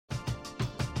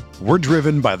We're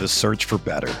driven by the search for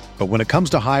better. But when it comes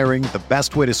to hiring, the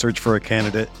best way to search for a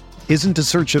candidate isn't to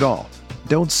search at all.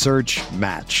 Don't search,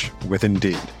 match with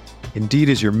Indeed. Indeed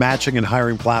is your matching and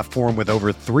hiring platform with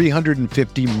over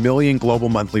 350 million global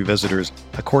monthly visitors,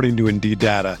 according to Indeed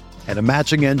data, and a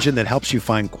matching engine that helps you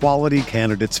find quality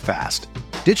candidates fast.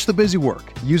 Ditch the busy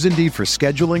work. Use Indeed for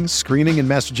scheduling, screening, and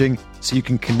messaging so you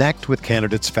can connect with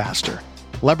candidates faster.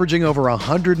 Leveraging over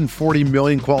 140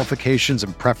 million qualifications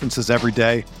and preferences every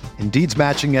day, Indeed's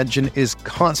matching engine is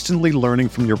constantly learning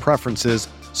from your preferences,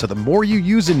 so the more you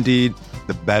use Indeed,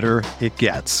 the better it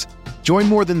gets. Join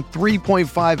more than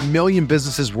 3.5 million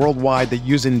businesses worldwide that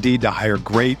use Indeed to hire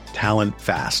great talent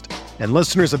fast. And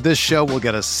listeners of this show will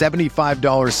get a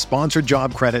 $75 sponsored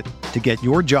job credit to get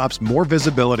your jobs more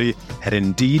visibility at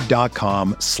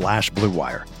Indeed.com/Blue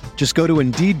Wire. Just go to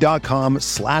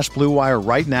Indeed.com/Blue Wire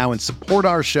right now and support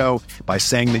our show by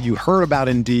saying that you heard about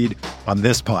Indeed on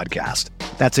this podcast.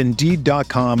 That's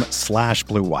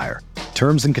Indeed.com/Blue Wire.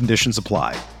 Terms and conditions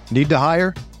apply. Need to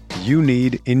hire? You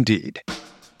need Indeed.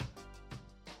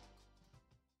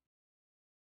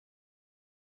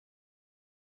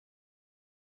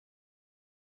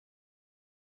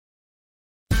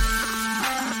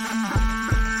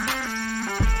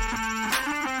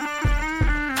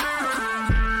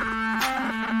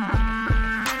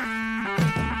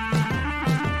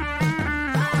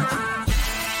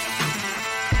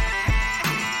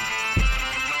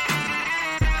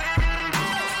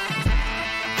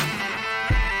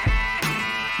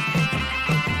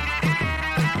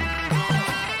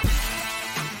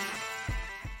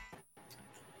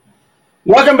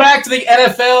 Welcome back to the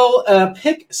NFL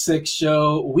Pick Six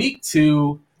Show, Week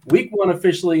 2, Week 1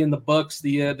 officially in the books.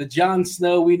 The Jon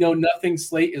Snow, we know nothing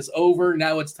slate is over.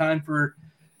 Now it's time for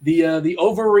the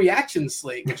overreaction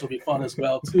slate, which will be fun as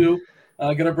well too.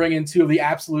 Going to bring in two of the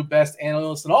absolute best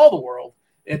analysts in all the world.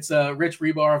 It's Rich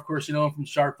Rebar, of course, you know him from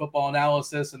Sharp Football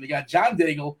Analysis, and we got John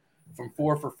Daigle from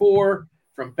 4 for 4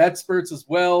 from BetSperts as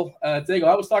well. Daigle,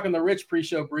 I was talking to Rich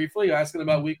pre-show briefly, asking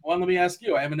about Week 1. Let me ask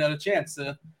you. I haven't had a chance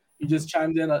to. You just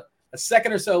chimed in a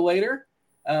second or so later.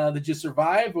 Did you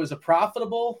survive? Was it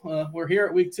profitable? We're here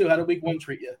at Week 2. How did Week 1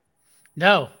 treat you?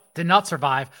 No, did not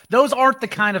survive. Those aren't the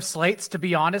kind of slates, to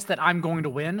be honest, that I'm going to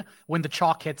win when the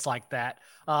chalk hits like that.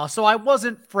 So I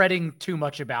wasn't fretting too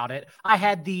much about it. I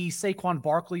had the Saquon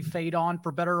Barkley fade on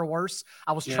for better or worse.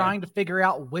 I was trying to figure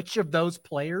out which of those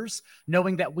players,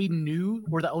 knowing that we knew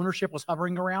where the ownership was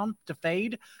hovering around, to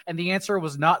fade. And the answer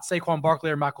was not Saquon Barkley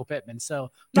or Michael Pittman.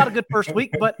 So not a good first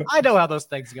week, but I know how those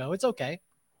things go. It's okay.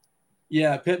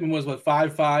 Yeah, Pittman was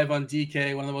 5.5 on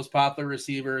DK, one of the most popular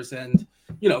receivers, and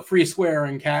free square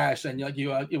and cash, and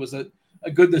it was a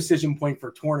good decision point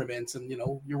for tournaments. And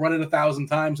you're running 1,000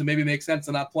 times, and maybe it makes sense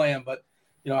to not play him, but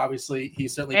obviously he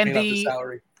certainly paid up the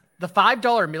salary. The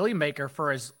 $5 million maker,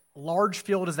 for as large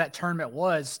field as that tournament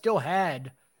was, still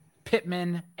had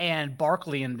Pittman and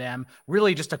Barkley in them.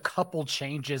 Really just a couple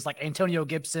changes, like Antonio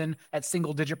Gibson at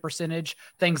single-digit percentage,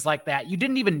 things like that. You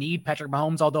didn't even need Patrick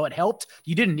Mahomes, although it helped.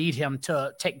 You didn't need him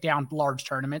to take down large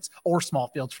tournaments or small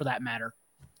fields for that matter.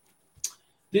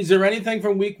 Is there anything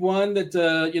from Week 1 that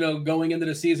going into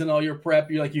the season, all your prep,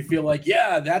 you feel like,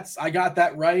 I got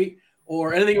that right,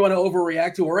 or anything you want to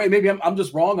overreact to, or hey, maybe I'm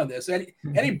just wrong on this?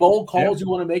 Any bold calls you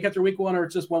want to make after Week 1, or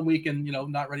it's just 1 week and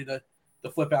not ready to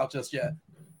flip out just yet?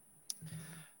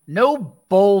 No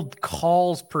bold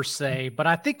calls per se, but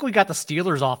I think we got the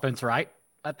Steelers offense right.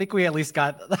 I think we at least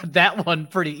got that one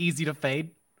pretty easy to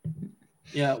fade.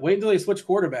 Yeah, wait until they switch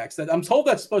quarterbacks. I'm told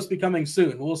that's supposed to be coming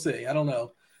soon. We'll see. I don't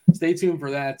know. Stay tuned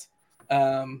for that.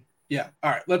 All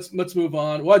right, let's move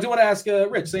on. Well, I do want to ask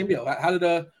Rich, same deal. How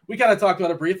did we kind of talked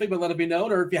about it briefly, but let it be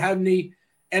known, or if you have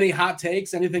any hot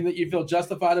takes, anything that you feel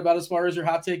justified about as far as your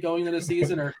hot take going into the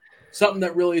season, or something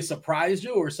that really surprised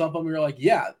you, or something where you're like,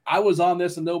 I was on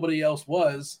this and nobody else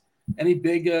was. Any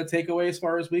big takeaway as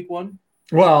far as Week 1?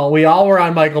 Well, we all were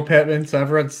on Michael Pittman, so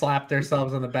everyone slapped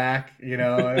themselves on the back.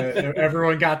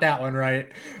 Everyone got that one right.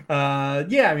 The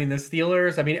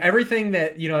Steelers, everything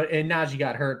that, and Najee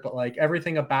got hurt, but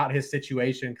everything about his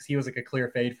situation, because he was a clear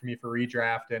fade for me for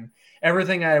redraft, and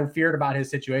everything I feared about his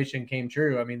situation came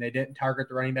true. They didn't target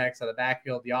the running backs out of the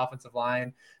backfield. The offensive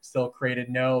line still created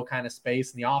no kind of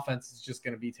space, and the offense is just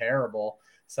going to be terrible.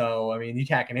 So, I mean, you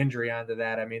tack an injury onto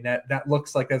that. I mean, that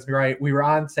looks like that's right. We were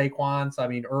on Saquon, so I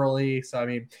mean, early. So, I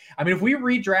mean, if we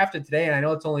redrafted today, and I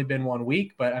know it's only been 1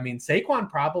 week, but I mean, Saquon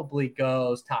probably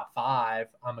goes top 5.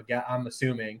 I'm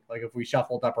assuming, like, if we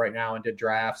shuffled up right now and did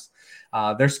drafts.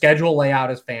 Their schedule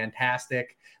layout is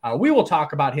fantastic. We will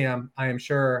talk about him, I am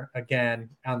sure, again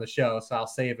on the show, so I'll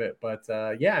save it. But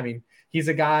yeah, I mean, he's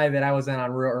a guy that I was in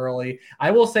on real early.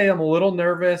 I will say I'm a little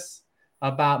nervous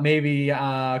about maybe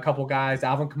a couple guys,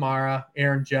 Alvin Kamara,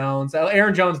 Aaron Jones.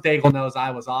 Aaron Jones, Daigle knows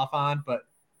I was off on, but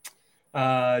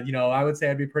I would say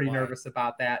I'd be pretty nervous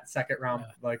about that second round,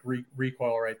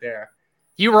 recoil right there.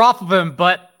 You were off of him,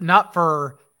 but not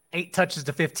for 8 touches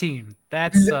to 15.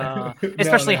 That's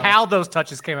especially how those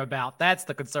touches came about. That's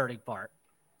the concerning part.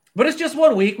 But it's just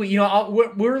 1 week.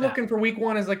 We're looking for week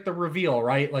 1 as like the reveal,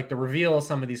 right? Like the reveal of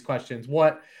some of these questions.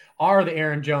 What are the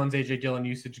Aaron Jones, AJ Dillon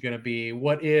usage going to be?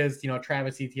 What is,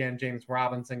 Travis Etienne, James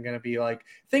Robinson going to be like?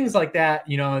 Things like that,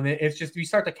 and it's just, we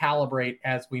start to calibrate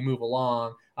as we move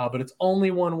along, but it's only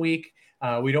 1 week.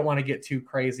 We don't want to get too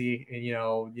crazy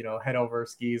and, head over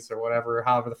skis or whatever,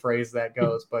 however the phrase that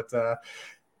goes. But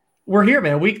we're here,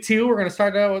 man. Week 2, we're going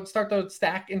to start to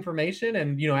stack information.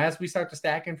 And, as we start to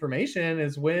stack information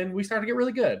is when we start to get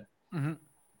really good. Mm-hmm.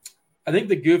 I think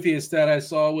the goofiest stat I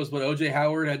saw was when OJ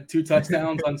Howard had 2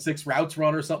 touchdowns on 6 routes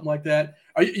run or something like that.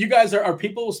 Are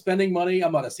people spending money?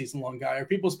 I'm not a season-long guy. Are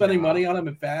people spending money on him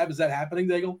in Fab? Is that happening,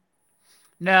 Daigle?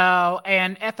 No,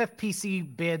 and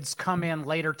FFPC bids come in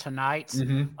later tonight.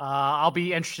 Mm-hmm. I'll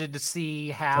be interested to see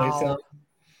how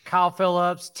Kyle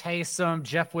Phillips, Taysom,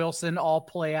 Jeff Wilson all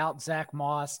play out, Zach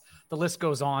Moss. The list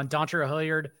goes on. Dontre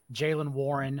Hilliard, Jalen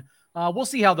Warren. We'll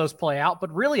see how those play out.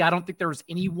 But really, I don't think there's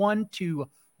anyone to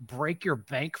break your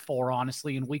bank for,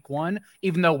 honestly, in week 1,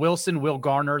 even though Wilson will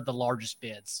garner the largest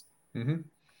bids. Mm-hmm.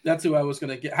 That's who I was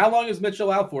going to get. How long is Mitchell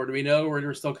out for? Do we know? Or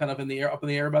we're still kind of up in the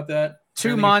air about that?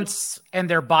 2 months, and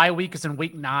their bye week is in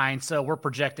week 9. So we're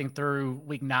projecting through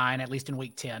week 9, at least in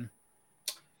week 10.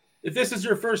 If this is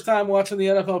your first time watching the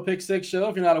NFL Pick 6 show,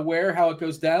 if you're not aware how it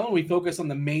goes down, we focus on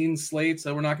the main slate.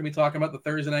 So we're not going to be talking about the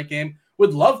Thursday night game.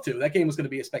 Would love to. That game was going to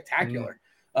be a spectacular.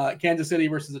 Kansas City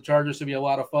versus the Chargers should be a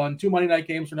lot of fun. 2 Monday night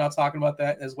games. We're not talking about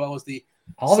that, as well as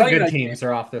all the good teams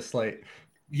are off this slate.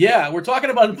 Yeah, we're talking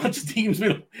about a bunch of teams.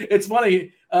 It's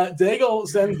funny. Daigle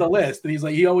sends the list, and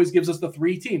he always gives us the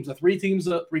 3 teams, 3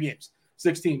 games,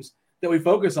 6 teams that we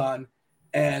focus on.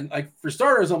 And like for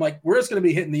starters, I'm like, we're just going to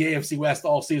be hitting the AFC West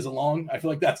all season long. I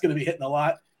feel like that's going to be hitting a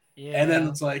lot. Yeah. And then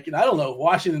it's like, I don't know,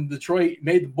 Washington, Detroit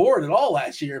made the board at all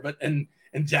last year, but and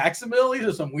Jacksonville, these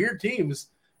are some weird teams.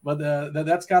 But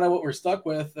that's kind of what we're stuck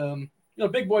with.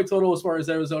 Big boy total as far as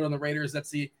Arizona and the Raiders.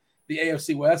 That's the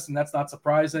AFC West, and that's not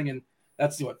surprising. And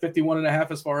that's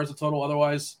 51.5 as far as the total.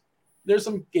 Otherwise, there's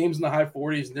some games in the high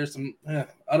 40s, and there's some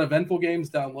uneventful games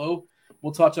down low.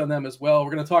 We'll touch on them as well.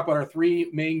 We're going to talk about our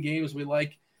 3 main games we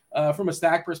like from a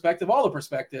stack perspective, all the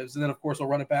perspectives. And then, of course, we'll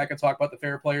run it back and talk about the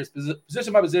favorite players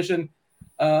position by position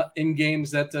in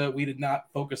games that we did not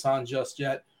focus on just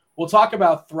yet. We'll talk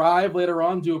about Thrive later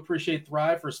on. Do appreciate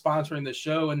Thrive for sponsoring the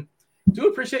show, and do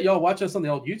appreciate y'all watching us on the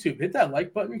old YouTube. Hit that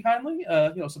like button kindly.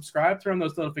 Subscribe, turn on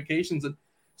those notifications. And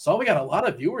so we got a lot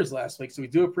of viewers last week, so we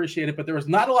do appreciate it. But there was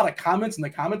not a lot of comments in the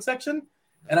comment section,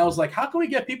 and I was like, how can we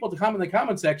get people to comment in the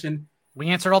comment section? We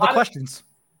answered all the questions.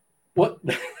 What?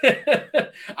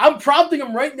 I'm prompting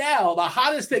them right now. The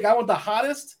hottest take. I want the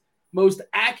hottest, most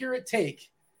accurate take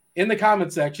in the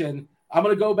comment section. I'm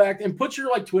going to go back and put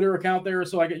your Twitter account there.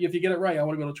 So if you get it right, I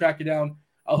want to be able to track you down.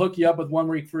 I'll hook you up with 1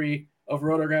 week free of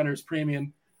Roto Grinders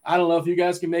Premium. I don't know if you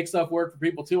guys can make stuff work for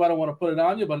people too. I don't want to put it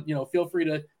on you, but feel free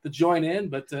to join in.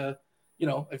 But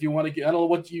if you want to, I don't know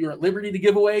what you're at liberty to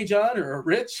give away, John or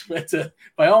Rich, but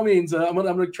by all means, I'm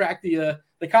going to track the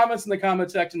comments in the comment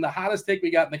section. The hottest take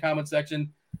we got in the comment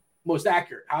section, most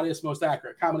accurate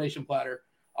combination platter.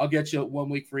 I'll get you 1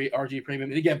 week free RG Premium.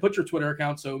 And again, put your Twitter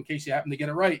account so in case you happen to get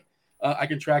it right, I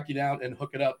can track you down and hook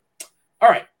it up. All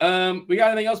right. We got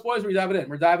anything else, boys? We're diving in.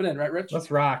 We're diving in, right, Rich? Let's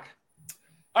rock.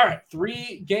 All right.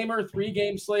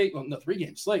 3-game slate. Well, no,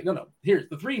 3-game slate. No. Here's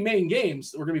the 3 main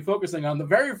games we're going to be focusing on. The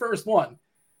very first one,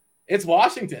 it's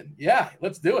Washington. Yeah,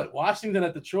 let's do it. Washington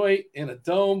at Detroit in a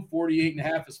dome,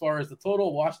 48.5 as far as the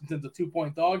total. Washington's a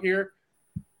 2-point dog here.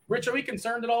 Rich, are we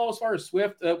concerned at all as far as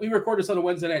Swift? We record this on a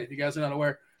Wednesday night, if you guys are not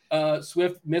aware.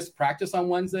 Swift missed practice on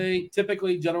Wednesday.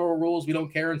 Typically, general rules, we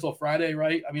don't care until Friday,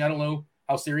 right? I mean, I don't know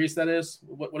how serious that is.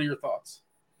 What are your thoughts?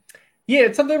 Yeah,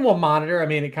 it's something we'll monitor. I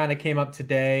mean, it kind of came up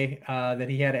today that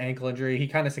he had an ankle injury. He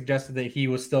kind of suggested that he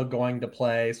was still going to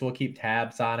play, so we'll keep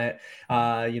tabs on it.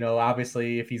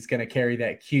 Obviously, if he's going to carry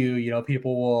that Q,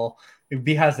 people will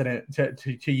be hesitant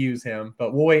to use him,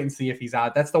 but we'll wait and see if he's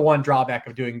out. That's the one drawback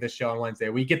of doing this show on Wednesday.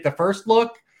 We get the first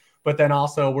look, but then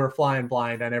also we're flying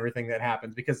blind on everything that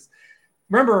happens because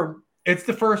remember, it's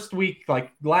the first week.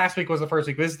 Like last week was the first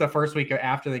week. This is the first week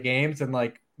after the games, and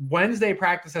like Wednesday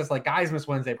practices, like guys miss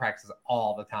Wednesday practices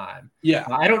all the time. Yeah.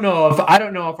 I don't know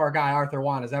if our guy Arthur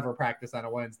Wan has ever practiced on a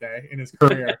Wednesday in his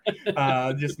career,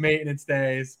 just maintenance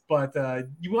days. But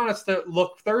you want us to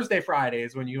look Thursday,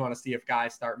 Fridays when you want to see if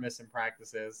guys start missing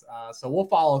practices. So we'll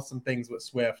follow some things with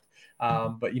Swift.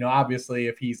 But obviously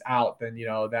if he's out, then,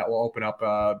 that will open up,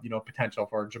 potential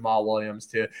for Jamal Williams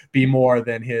to be more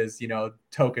than his,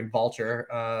 token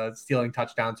vulture, stealing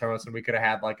touchdowns from us. And we could have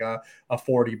had like a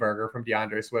 40 burger from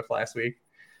DeAndre Swift last week.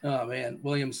 Oh man,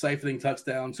 Williams siphoning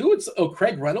touchdowns.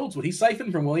 Craig Reynolds? Would he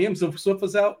siphon from Williams if Swift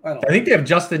was out? I think they have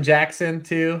Justin Jackson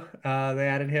too. They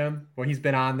added him where he's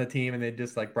been on the team and they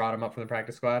just like brought him up from the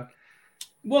practice squad.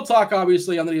 We'll talk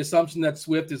obviously under the assumption that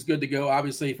Swift is good to go.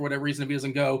 Obviously, for whatever reason, if he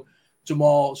doesn't go,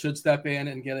 Jamal should step in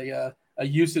and get a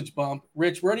usage bump.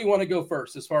 Rich, where do you want to go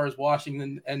first as far as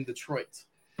Washington and Detroit?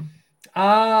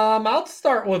 I'll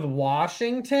start with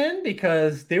Washington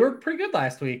because they were pretty good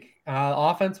last week.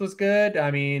 Offense was good.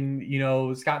 I mean,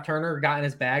 Scott Turner got in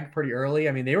his bag pretty early.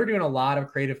 I mean, they were doing a lot of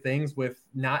creative things with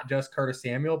not just Curtis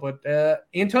Samuel, but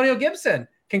Antonio Gibson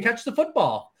can catch the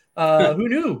football. Who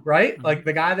knew, right? Like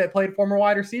the guy that played former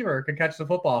wide receiver could catch the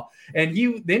football. And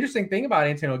the interesting thing about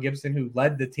Antonio Gibson, who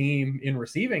led the team in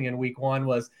receiving in week 1,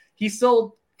 was he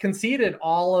still conceded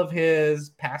all of his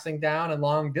passing down and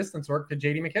long distance work to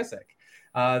JD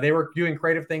McKissic. They were doing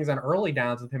creative things on early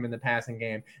downs with him in the passing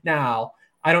game. Now,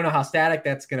 I don't know how static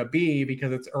that's going to be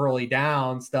because it's early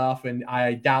down stuff. And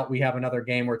I doubt we have another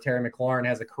game where Terry McLaurin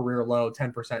has a career low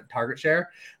 10% target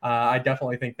share. I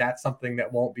definitely think that's something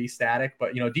that won't be static.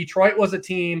 But, Detroit was a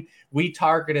team we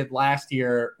targeted last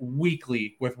year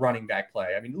weekly with running back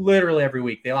play. I mean, literally every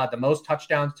week. They allowed the most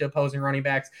touchdowns to opposing running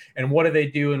backs. And what do they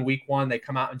do in week 1? They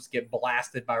come out and just get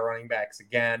blasted by running backs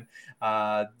again.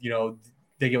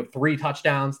 They give 3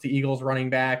 touchdowns to Eagles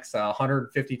running backs,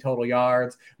 150 total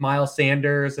yards. Miles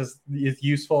Sanders is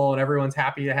useful, and everyone's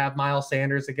happy to have Miles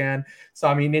Sanders again. So,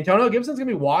 I mean, Antonio Gibson's going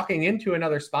to be walking into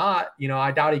another spot.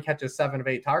 I doubt he catches 7 of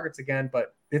 8 targets again,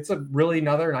 but it's a really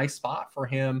another nice spot for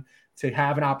him to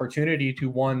have an opportunity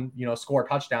to score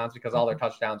touchdowns because all their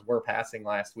touchdowns were passing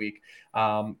last week,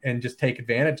 and just take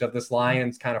advantage of this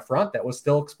Lions kind of front that was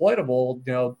still exploitable,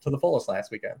 to the fullest last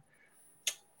weekend.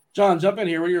 John, jump in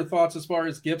here. What are your thoughts as far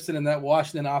as Gibson and that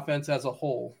Washington offense as a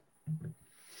whole?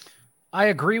 I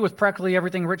agree with practically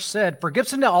everything Rich said. For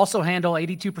Gibson to also handle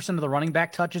 82% of the running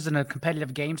back touches in a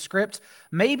competitive game script,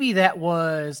 maybe that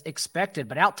was expected,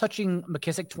 but out touching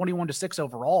McKissic 21-6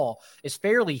 overall is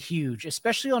fairly huge,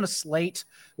 especially on a slate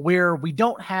where we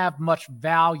don't have much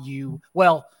value.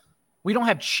 Well, we don't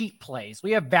have cheap plays.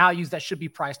 We have values that should be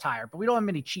priced higher, but we don't have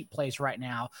many cheap plays right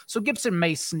now. So Gibson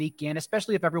may sneak in,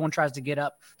 especially if everyone tries to get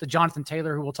up to Jonathan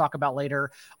Taylor, who we'll talk about later.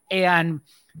 And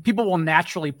people will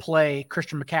naturally play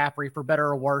Christian McCaffrey for better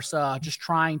or worse, just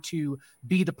trying to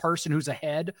be the person who's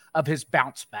ahead of his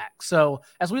bounce back. So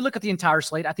as we look at the entire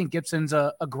slate, I think Gibson's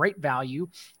a great value.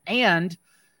 And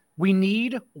we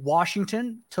need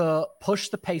Washington to push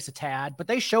the pace a tad, but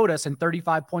they showed us in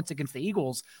 35 points against the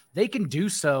Eagles, they can do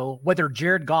so whether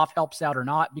Jared Goff helps out or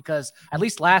not, because at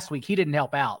least last week he didn't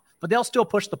help out, but they'll still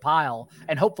push the pile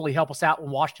and hopefully help us out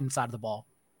on Washington's side of the ball.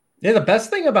 Yeah, the best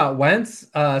thing about Wentz,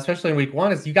 especially in week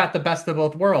 1, is you got the best of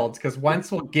both worlds because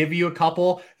Wentz will give you a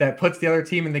couple that puts the other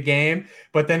team in the game,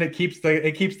 but then it keeps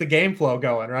the game flow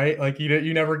going, right? Like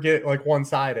you never get like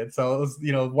one-sided. So it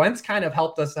was, Wentz kind of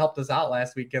helped us out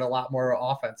last week get a lot more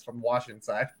offense from Washington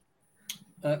side.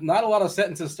 Not a lot of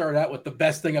sentences start out with the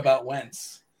best thing about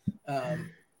Wentz.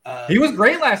 He was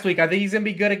great last week. I think he's gonna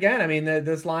be good again. I mean,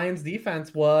 this Lions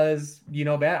defense was,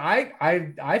 bad.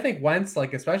 I think Wentz,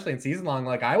 like especially in season long,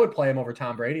 like I would play him over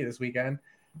Tom Brady this weekend,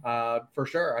 for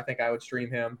sure. I think I would stream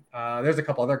him. There's a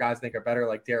couple other guys I think are better,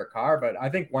 like Derek Carr, but I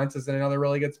think Wentz is in another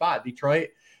really good spot. Detroit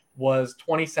was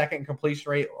 22nd in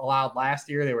completion rate allowed last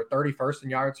year. They were 31st in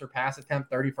yards per pass attempt,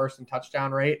 31st in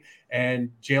touchdown rate. And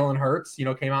Jalen Hurts,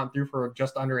 came out and threw for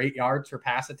just under 8 yards per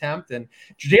pass attempt. And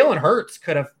Jalen Hurts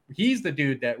he's the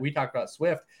dude that we talked about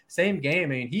Swift, same game.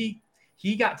 I mean,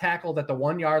 he got tackled at the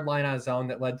 1 yard line on his own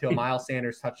that led to a Miles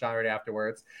Sanders touchdown right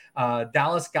afterwards.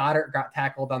 Dallas Goedert got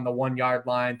tackled on the 1 yard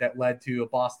line that led to a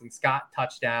Boston Scott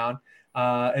touchdown.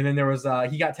 And then there was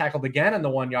he got tackled again on the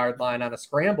 1 yard line on a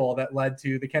scramble that led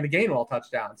to the Kenny Gainwell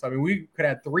touchdown. So I mean, we could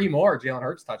have 3 more Jalen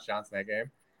Hurts touchdowns in that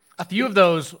game. A few of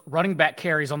those running back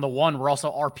carries on the one were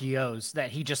also RPOs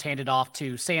that he just handed off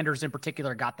to Sanders in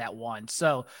particular, got that one.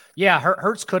 So yeah,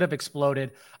 Hurts could have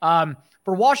exploded. For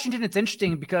Washington, it's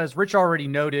interesting because Rich already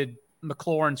noted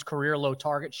McLaurin's career low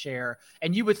target share.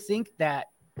 And you would think that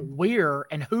where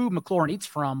and who McLaurin eats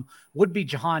from would be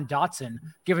Jahan Dotson,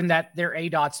 given that their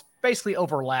ADOTs basically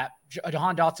overlap.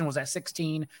 Jahan Dotson was at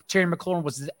 16. Terry McLaurin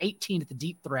was at 18 at the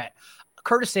deep threat.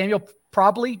 Curtis Samuel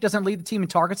probably doesn't lead the team in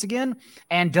targets again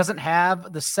and doesn't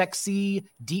have the sexy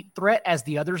deep threat as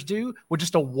the others do with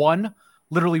just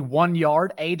literally 1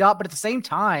 yard ADOT. But at the same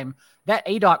time, that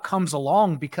ADOT comes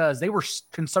along because they were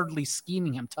concertedly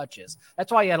scheming him touches.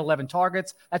 That's why he had 11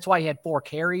 targets. That's why he had 4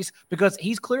 carries, because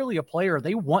he's clearly a player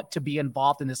they want to be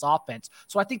involved in this offense.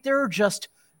 So I think there are just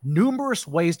numerous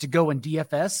ways to go in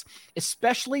DFS,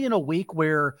 especially in a week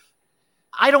where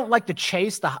I don't like to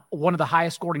chase one of the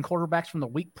highest scoring quarterbacks from the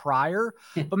week prior,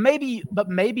 but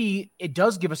maybe it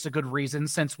does give us a good reason,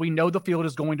 since we know the field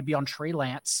is going to be on Trey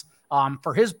Lance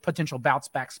for his potential bounce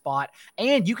back spot.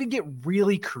 And you can get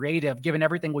really creative given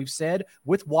everything we've said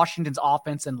with Washington's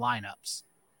offense and lineups.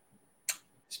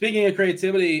 Speaking of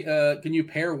creativity, can you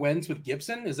pair Wentz with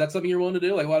Gibson? Is that something you're willing to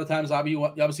do? Like, a lot of times, you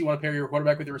obviously want to pair your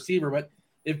quarterback with your receiver, but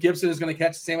if Gibson is going to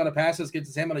catch the same amount of passes, get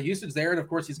the same amount of usage there, and of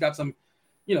course he's got some,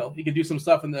 he can do some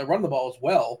stuff in the run the ball as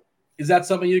well. Is that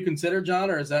something you consider, John,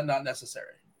 or is that not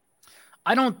necessary?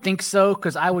 I don't think so,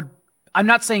 because I'm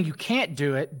not saying you can't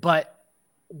do it, but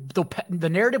the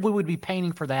narrative we would be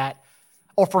painting for that,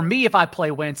 or for me if I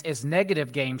play Wentz, is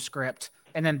negative game script.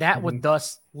 And then that would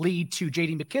thus lead to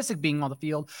J.D. McKissic being on the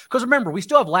field. Because remember, we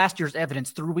still have last year's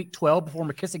evidence through week 12 before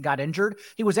McKissic got injured.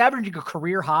 He was averaging a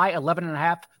career high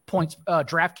 11.5 points,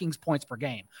 DraftKings points per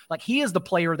game. Like, he is the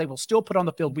player they will still put on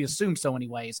the field, we assume so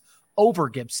anyways, over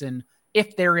Gibson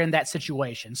if they're in that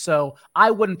situation. So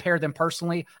I wouldn't pair them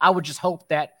personally. I would just hope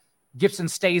that Gibson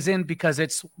stays in because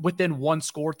it's within 1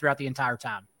 score throughout the entire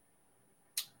time.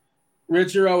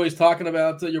 Rich, you're always talking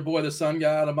about your boy, the Sun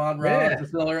God, Amon-Ra. Yeah.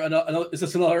 Is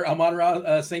this another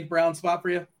Amon-Ra St. Brown spot for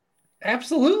you?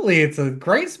 Absolutely. It's a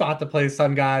great spot to play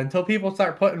Sun God until people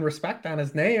start putting respect on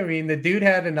his name. I mean, the dude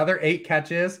had another 8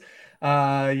 catches.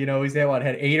 He's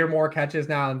had 8 or more catches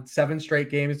now in 7 straight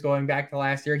games going back to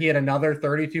last year. He had another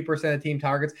 32% of team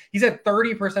targets. He's had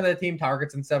 30% of the team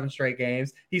targets in 7 straight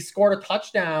games. He scored a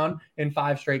touchdown in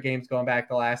 5 straight games going back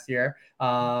to last year.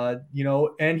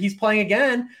 And he's playing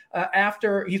again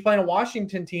after he's playing a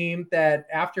Washington team that,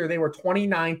 after they were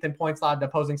 29th in points allowed to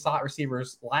opposing slot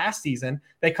receivers last season,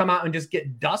 they come out and just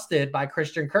get dusted by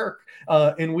Christian Kirk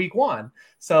in week 1.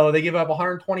 So they give up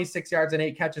 126 yards and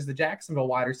 8 catches to Jacksonville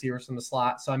wide receivers from the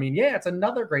slot. So, I mean, yeah, it's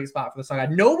another great spot for the Sun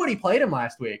God. Nobody played him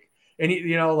last week. And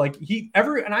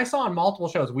and I saw on multiple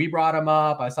shows, we brought him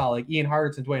up. I saw like Ian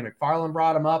Hartitz and Dwayne McFarland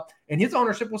brought him up, and his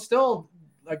ownership was still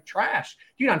like trash.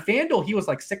 Dude, on FanDuel, he was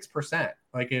like 6%,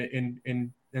 like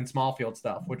in small field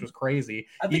stuff, which was crazy.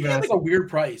 I think he had like a weird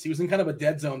price. He was in kind of a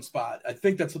dead zone spot. I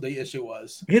think that's what the issue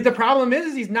was. The problem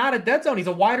is he's not a dead zone. He's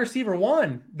a wide receiver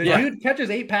 1. The dude catches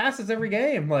 8 passes every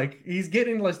game. Like, he's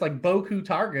getting like Boku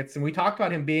targets. And we talked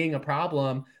about him being a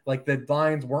problem. Like, the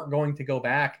Lions weren't going to go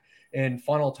back and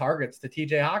funnel targets to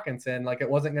TJ Hawkinson. Like, it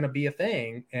wasn't going to be a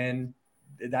thing. And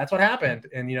that's what happened.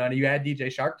 And, you add DJ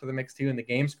Shark to the mix too, and the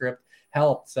game script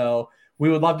helped. So we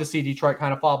would love to see Detroit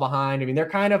kind of fall behind. I mean, they're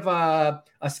kind of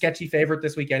a sketchy favorite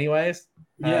this week anyways.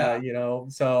 Yeah.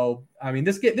 So, I mean,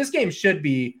 this game should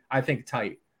be, I think,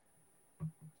 tight.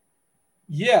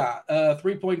 Yeah.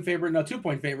 3-point favorite. No,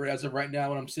 2-point favorite as of right now,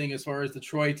 what I'm seeing as far as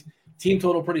Detroit. Team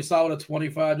total pretty solid at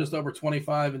 25, just over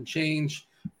 25 and change.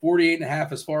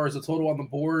 48.5 as far as the total on the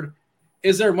board.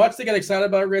 Is there much to get excited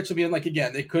about, Rich? I mean, like,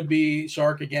 again, it could be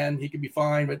Shark again. He could be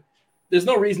fine, but there's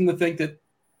no reason to think that.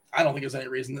 I don't think there's any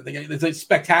reason to think it's a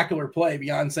spectacular play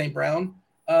beyond St. Brown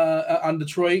on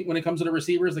Detroit when it comes to the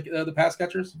receivers, the pass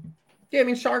catchers. Yeah, I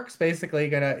mean, Shark's basically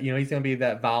he's gonna be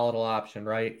that volatile option,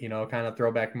 right? Kind of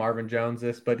throwback Marvin Jones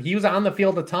but he was on the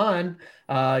field a ton.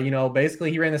 Basically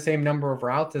he ran the same number of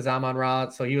routes as Amon-Ra,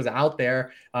 so he was out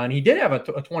there, and he did have a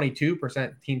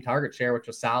 22% team target share, which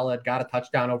was solid. Got a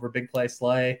touchdown over big play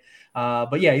Slay.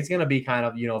 But yeah, he's gonna be kind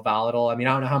of volatile. I mean,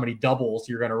 I don't know how many doubles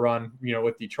you're gonna run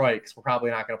with Detroit, because we're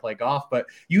probably not gonna play golf. But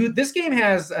this game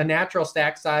has a natural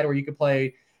stack side where you could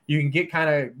play. You can get kind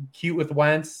of cute with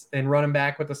Wentz and run him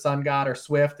back with the Sun God or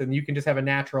Swift, and you can just have a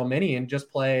natural mini and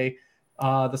just play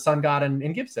the Sun God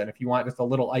and Gibson if you want just a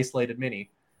little isolated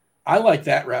mini. I like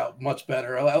that route much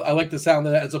better. I like the sound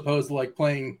of that as opposed to like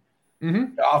playing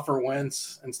off or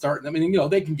Wentz and starting. I mean,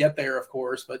 they can get there, of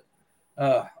course, but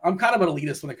I'm kind of an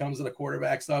elitist when it comes to the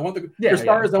quarterbacks. So I want for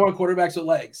starters, I want quarterbacks with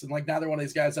legs. And like neither one of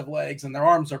these guys have legs, and their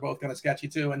arms are both kind of sketchy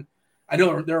too. And I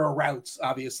know there are routes,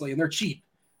 obviously, and they're cheap.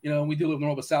 And we do live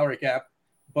normal with a salary cap.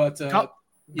 But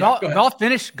Goff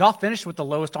finished with the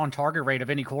lowest on target rate of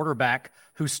any quarterback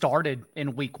who started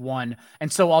in week 1.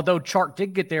 And so although Chark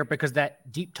did get there because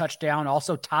that deep touchdown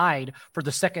also tied for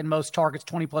the second most targets,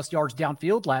 20 plus yards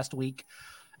downfield last week,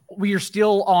 we are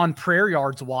still on prayer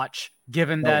yards watch,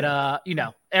 given that,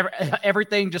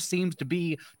 everything just seems to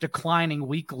be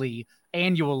declining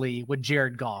annually with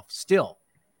Jared Goff still.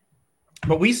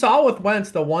 But we saw with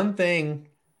Wentz, the one thing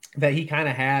that he kind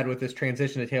of had with this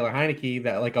transition to Taylor Heineke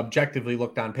that like objectively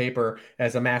looked on paper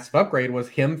as a massive upgrade was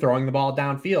him throwing the ball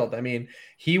downfield. I mean,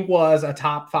 he was a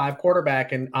top 5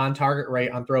 quarterback and on target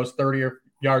rate on throws 30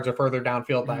 yards or further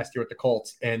downfield last year with the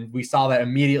Colts. And we saw that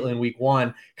immediately in week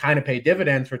 1 kind of pay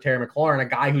dividends for Terry McLaurin, a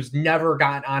guy who's never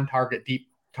gotten on target deep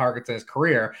targets in his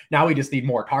career. Now we just need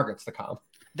more targets to come.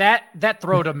 That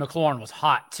throw to McLaurin was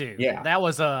hot too. Yeah. That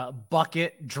was a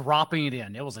bucket dropping it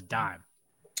in. It was a dime.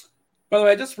 By the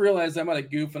way, I just realized I might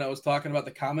have goofed when I was talking about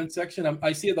the comment section.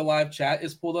 I see the live chat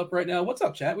is pulled up right now. What's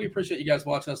up, chat? We appreciate you guys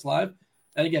watching us live.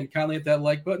 And again, kindly hit that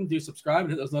like button, do subscribe, and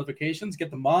hit those notifications, get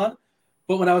them on.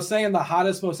 But when I was saying the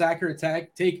hottest, most accurate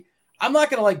take, I'm not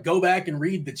going to go back and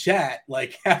read the chat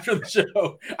after the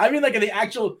show. I mean, in the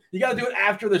actual, you got to do it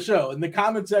after the show. In the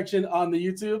comment section on the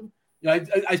YouTube,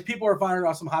 people are firing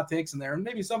off some hot takes in there, and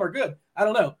maybe some are good. I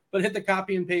don't know, but hit the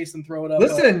copy and paste and throw it up.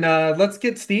 Listen, let's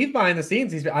get Steve behind the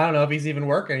scenes. I don't know if he's even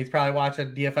working. He's probably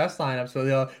watching DFS lineup, so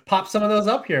they'll pop some of those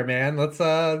up here, man. Let's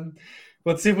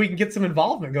see if we can get some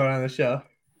involvement going on the show.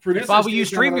 While we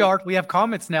use StreamYard, we have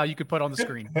comments now you could put on the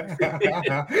screen.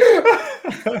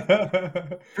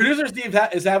 Producer Steve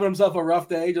is having himself a rough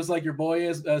day, just like your boy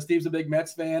is. Steve's a big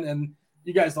Mets fan, and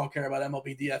you guys don't care about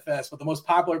MLB DFS, but the most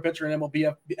popular pitcher in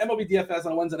MLB DFS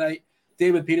on a Wednesday night,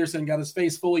 David Peterson, got his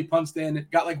face fully punched in,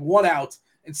 got 1 out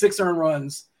and 6 earned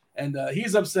runs, and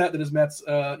he's upset that his Mets,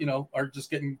 are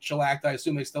just getting shellacked. I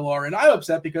assume they still are, and I'm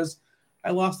upset because I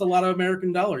lost a lot of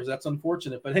American dollars. That's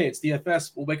unfortunate, but hey, it's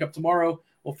DFS. We'll wake up tomorrow.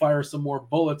 We'll fire some more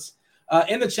bullets.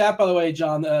 In the chat, by the way,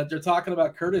 John, they're talking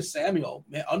about Curtis Samuel,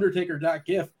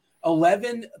 Undertaker.gif.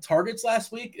 11 targets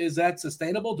last week. Is that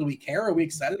sustainable? Do we care? Are we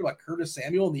excited about Curtis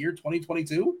Samuel in the year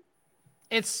 2022?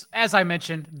 It's, as I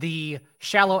mentioned, the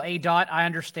shallow A dot, I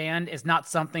understand, is not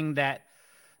something that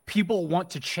people want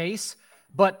to chase.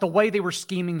 But the way they were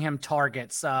scheming him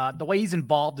targets, the way he's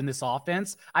involved in this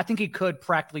offense, I think he could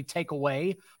practically take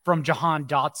away from Jahan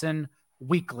Dotson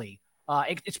weekly.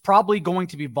 It's probably going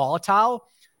to be volatile,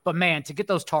 but man, to get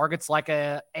those targets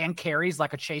and carries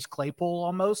like a Chase Claypool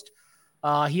almost,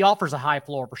 he offers a high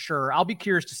floor for sure. I'll be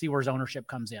curious to see where his ownership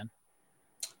comes in.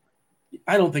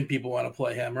 I don't think people want to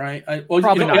play him, right? Probably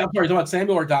not. I'm sorry, talking about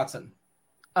Samuel or Dotson?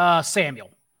 Samuel.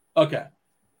 Okay.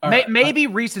 Maybe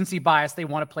recency bias. They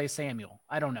want to play Samuel.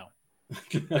 I don't know.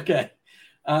 Okay.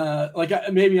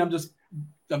 Maybe I just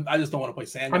don't want to play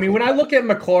Samuel. I mean, when I look at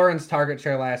McLaurin's target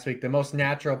share last week, the most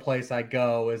natural place I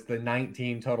go is the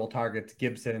 19 total targets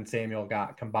Gibson and Samuel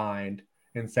got combined,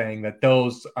 and saying that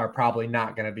those are probably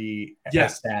not going to be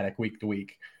static week to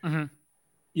week. Mm-hmm.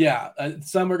 Yeah,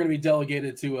 some are going to be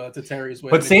delegated to Terry's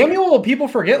way. But Samuel, people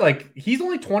forget, he's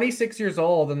only 26 years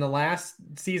old, and the last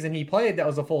season he played, that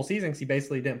was a full season because he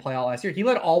basically didn't play all last year. He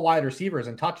led all wide receivers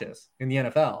in touches in the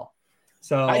NFL.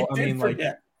 So,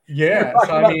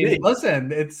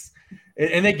 listen,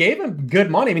 and they gave him good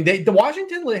money. I mean, the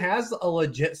Washington has a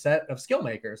legit set of skill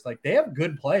makers. They have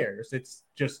good players. It's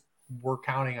just we're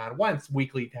counting on Wentz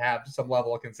weekly to have some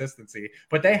level of consistency,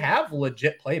 but they have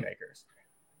legit playmakers.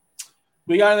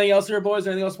 We got anything else here, boys?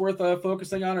 Anything else worth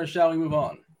focusing on, or shall we move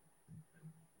on?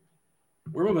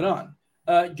 We're moving on.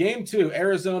 Game 2,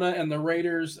 Arizona and the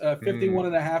Raiders,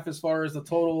 51.5 as far as the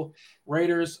total.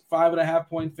 Raiders,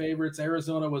 5.5-point favorites.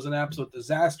 Arizona was an absolute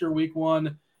disaster week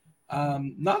 1.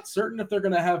 Not certain if they're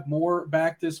going to have more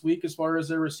back this week as far as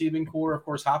their receiving core. Of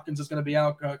course, Hopkins is going to be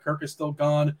out. Kirk is still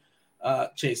gone.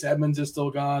 Chase Edmonds is still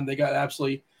gone. They got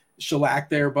absolutely shellacked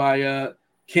there by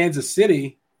Kansas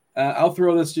City. I'll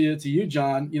throw this to you,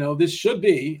 John. This should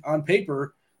be, on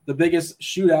paper, the biggest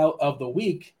shootout of the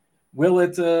week. Will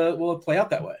it play out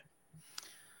that way?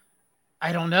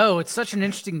 I don't know. It's such an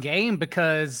interesting game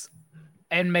because,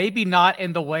 and maybe not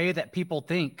in the way that people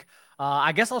think.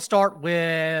 I guess I'll start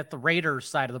with the Raiders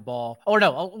side of the ball. Oh,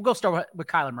 no, I'll go start with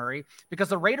Kyler Murray because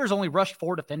the Raiders only rushed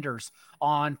 4 defenders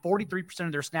on 43%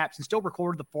 of their snaps and still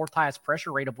recorded the 4th highest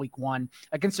pressure rate of week 1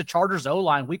 against the Chargers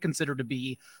O-line we consider to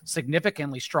be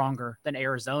significantly stronger than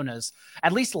Arizona's.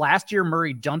 At least last year,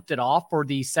 Murray dumped it off for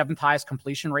the 7th highest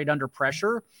completion rate under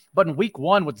pressure. But in week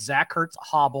 1, with Zach Ertz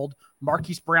hobbled,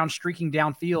 Marquise Brown streaking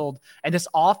downfield, and this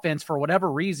offense, for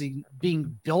whatever reason,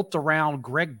 being built around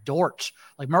Greg Dortch.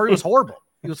 Like, Murray was horrible.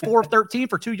 He was 4 of 13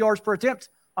 for 2 yards per attempt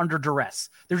under duress.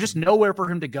 There's just nowhere for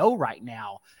him to go right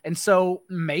now. And so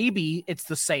maybe it's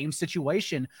the same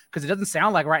situation because it doesn't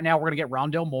sound like right now we're going to get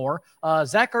Rondale Moore.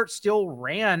 Zach Ertz still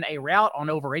ran a route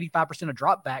on over 85% of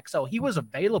drop back, so he was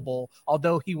available,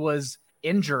 although he was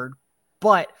injured.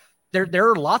 But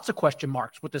there are lots of question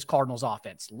marks with this Cardinals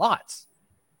offense. Lots.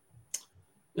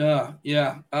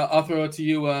 Yeah. I'll throw it to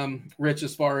you, Rich,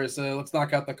 as far as let's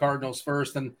knock out the Cardinals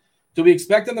first. And do we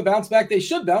expect them to bounce back? They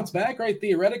should bounce back, right?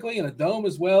 Theoretically, in a dome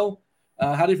as well.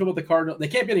 How do you feel about the Cardinals? They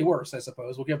can't be any worse, I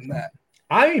suppose. We'll give them that.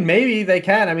 I mean, maybe they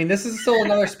can. I mean, this is still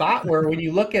another spot where when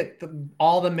you look at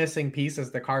all the missing pieces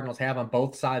the Cardinals have on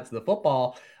both sides of the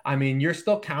football, I mean, you're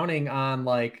still counting on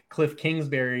like Cliff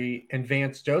Kingsbury and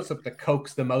Vance Joseph to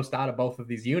coax the most out of both of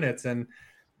these units. And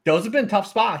those have been tough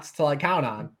spots to like count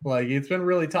on. Like, it's been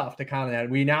really tough to count on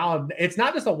that. It's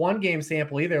not just a 1-game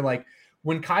sample either. Like,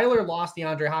 when Kyler lost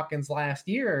DeAndre Hopkins last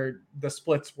year, the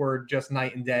splits were just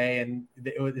night and day. And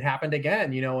it happened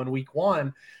again, in week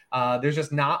 1. There's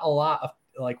just not a lot of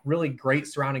like really great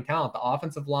surrounding talent. The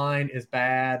offensive line is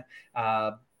bad.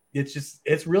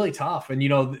 It's really tough. And,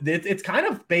 it's kind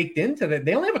of baked into that.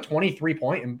 They only have a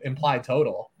 23-point implied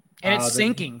total. And it's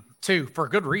sinking too, for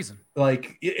good reason.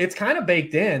 Like, it's kind of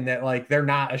baked in that like they're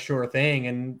not a sure thing,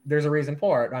 and there's a reason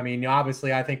for it. I mean,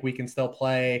 obviously, I think we can still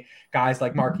play guys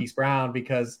like Marquise Brown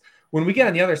because when we get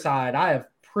on the other side, I have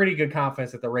pretty good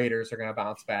confidence that the Raiders are going to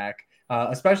bounce back,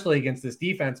 especially against this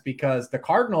defense because the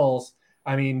Cardinals.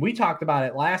 I mean, we talked about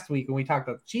it last week when we talked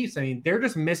about the Chiefs. I mean, they're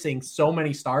just missing so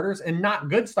many starters and not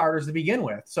good starters to begin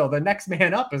with. So the next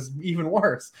man up is even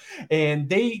worse. And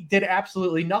they did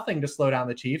absolutely nothing to slow down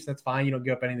the Chiefs. That's fine. You don't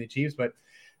give up any of the Chiefs. But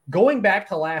going back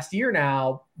to last year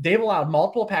now, they've allowed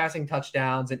multiple passing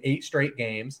touchdowns in 8 straight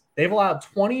games. They've allowed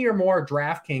 20 or more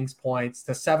DraftKings points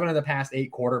to 7 of the past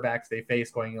 8 quarterbacks they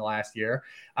faced going into last year.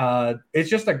 It's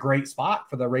just a great spot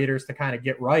for the Raiders to kind of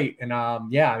get right. And I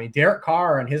mean, Derek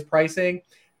Carr and his pricing,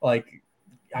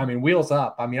 wheels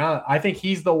up. I mean, I think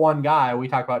he's the one guy we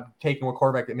talk about taking a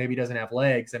quarterback that maybe doesn't have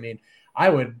legs. I mean, I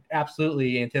would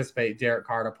absolutely anticipate Derek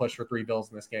Carr to push for 3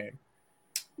 bills in this game.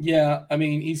 Yeah, I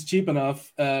mean, he's cheap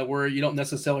enough where you don't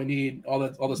necessarily need all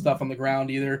the stuff on the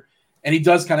ground either. And he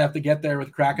does kind of have to get there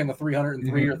with cracking the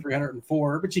 303 or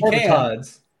 304, but you can.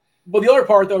 But the other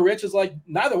part, though, Rich, is like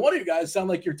neither one of you guys sound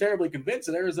like you're terribly convinced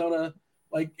that Arizona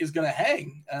is going to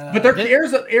hang. But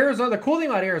Arizona. The cool thing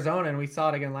about Arizona, and we saw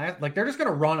it again last, they're just going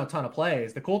to run a ton of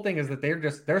plays. The cool thing is that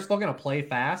they're still going to play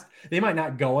fast. They might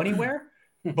not go anywhere.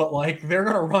 But they're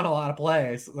gonna run a lot of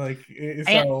plays, and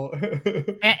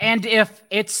if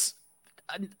it's,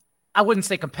 I wouldn't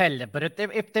say competitive, but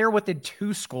if they're within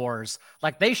 2 scores,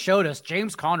 like they showed us,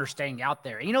 James Conner staying out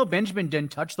there. Benjamin didn't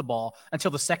touch the ball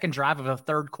until the second drive of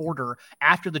the 3rd quarter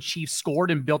after the Chiefs scored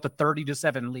and built a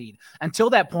 30-7 lead. Until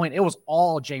that point, it was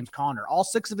all James Conner. All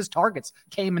 6 of his targets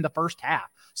came in the first half.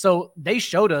 So they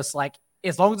showed us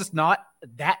as long as it's not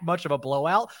that much of a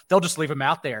blowout, they'll just leave him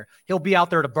out there. He'll be out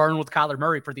there to burn with Kyler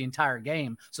Murray for the entire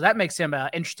game. So that makes him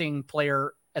an interesting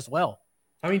player as well.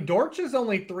 I mean, Dortch is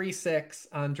only 3.6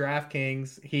 on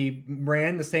DraftKings. He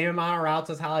ran the same amount of routes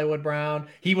as Hollywood Brown.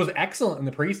 He was excellent in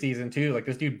the preseason too. Like,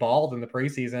 this dude balled in the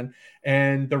preseason.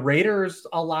 And the Raiders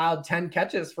allowed 10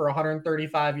 catches for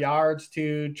 135 yards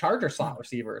to Charger slot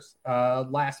receivers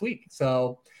last week.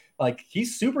 So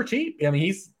he's super cheap. I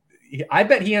mean, I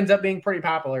bet he ends up being pretty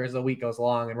popular as the week goes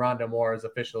along and Rondale Moore is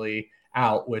officially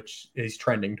out, which is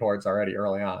trending towards already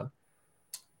early on.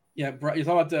 Yeah, you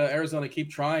thought about Arizona keep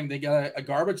trying. They got a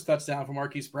garbage touchdown from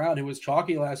Marquise Brown, who was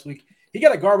chalky last week. He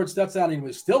got a garbage touchdown and he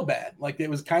was still bad. It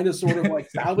was kind of sort of like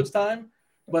salvage time,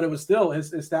 but it was still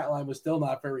his stat line was still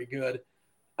not very good.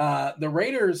 The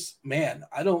Raiders, man,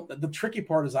 the tricky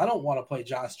part is I don't want to play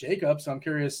Josh Jacobs. So I'm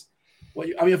curious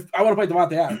if I want to play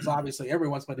Devontae Adams, obviously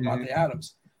everyone's played Devontae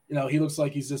Adams. He looks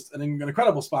like he's just an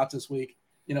incredible spot this week.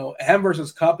 Him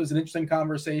versus Kupp is an interesting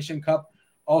conversation. Kupp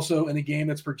also in a game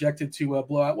that's projected to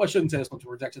blow out. Well, I shouldn't say this one's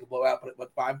projected to blow out,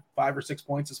 but 5 or 6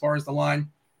 points as far as the line.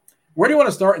 Where do you want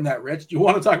to start in that, Rich? Do you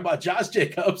want to talk about Josh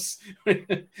Jacobs,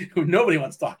 who nobody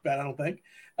wants to talk about, I don't think,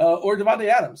 or Devontae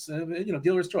Adams?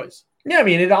 Dealer's choice. Yeah, I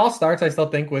mean, it all starts, I still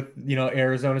think, with,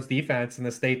 Arizona's defense and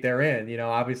the state they're in.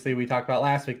 Obviously, we talked about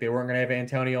last week, they weren't going to have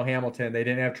Antonio Hamilton. They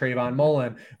didn't have Trayvon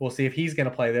Mullen. We'll see if he's going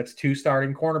to play. That's 2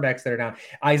 starting cornerbacks that are down.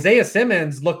 Isaiah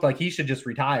Simmons looked like he should just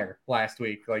retire last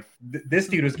week. Like, this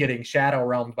dude was getting shadow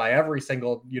realmed by every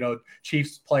single,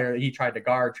 Chiefs player that he tried to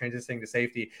guard, transitioning to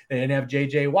safety. They didn't have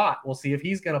J.J. Watt. We'll see if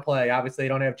he's going to play. Obviously, they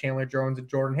don't have Chandler Jones and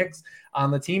Jordan Hicks on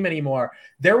the team anymore.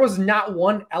 There was not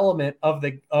one element of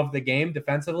the game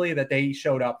defensively that they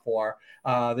showed up for.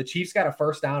 The Chiefs got a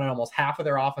first down on almost half of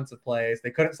their offensive plays.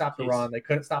 They couldn't stop the run. They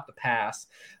couldn't stop the pass.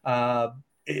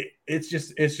 It's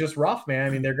just rough, man. I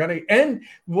mean, they're going to, and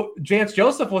Vance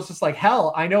Joseph was just like,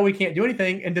 hell, I know we can't do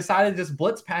anything, and decided to just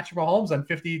blitz Patrick Mahomes on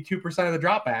 52% of the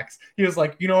dropbacks. He was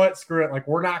like, you know what, screw it. Like,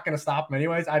 we're not going to stop him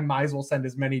anyways. I might as well send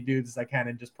as many dudes as I can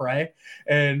and just pray.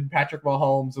 And Patrick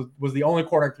Mahomes was the only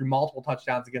quarterback threw multiple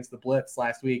touchdowns against the blitz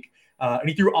last week. And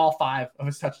he threw all 5 of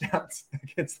his touchdowns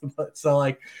against the blitz. So,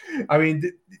 like, I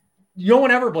mean, no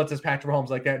one ever blitzes Patrick Mahomes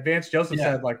like that. Vance Joseph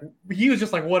said, like, he was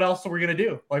just like, what else are we going to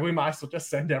do? Like, we might as well just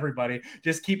send everybody.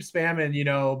 Just keep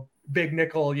spamming, big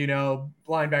nickel,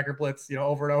 linebacker blitz,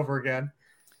 over and over again.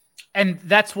 And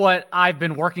that's what I've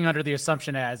been working under the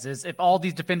assumption as, is if all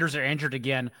these defenders are injured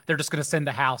again, they're just going to send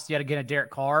the house yet again at Derek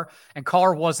Carr. And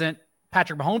Carr wasn't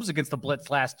Patrick Mahomes against the blitz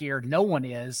last year. No one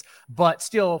is, but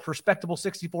still respectable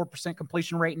 64%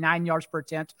 completion rate, 9 yards per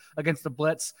attempt against the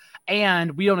blitz.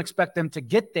 And we don't expect them to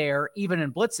get there even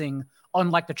in blitzing,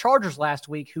 unlike the Chargers last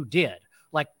week, who did.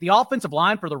 Like, the offensive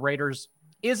line for the Raiders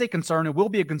is a concern and will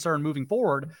be a concern moving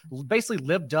forward. Basically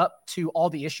lived up to all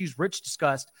the issues Rich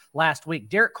discussed last week.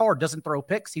 Derek Carr doesn't throw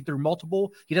picks. He threw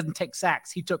multiple. He doesn't take sacks.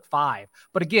 He took 5.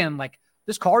 But again, like,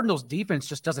 this Cardinals defense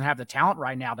just doesn't have the talent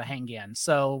right now to hang in.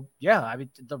 So, yeah, I mean,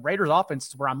 the Raiders offense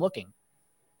is where I'm looking.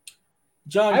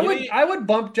 John, I would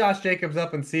bump Josh Jacobs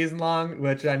up in season long,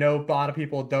 which I know a lot of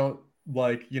people don't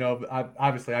like.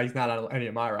 Obviously he's not on any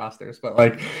of my rosters, but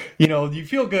like, you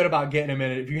feel good about getting him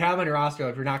in. If you have him on your roster,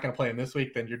 if you're not going to play him this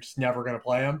week, then you're just never going to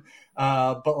play him.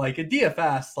 But like in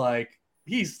DFS, like,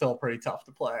 he's still pretty tough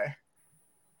to play.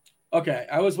 Okay,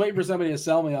 I was waiting for somebody to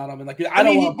sell me on him, and like, if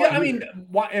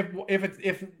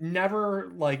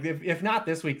not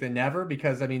this week, then never,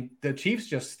 because I mean, the Chiefs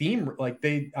just steam, like,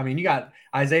 you got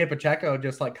Isaiah Pacheco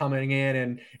just like coming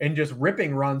in and just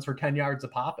ripping runs for 10 yards a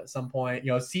pop at some point.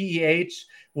 CEH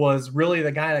was really the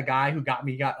guy who got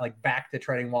like back to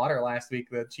treading water last week.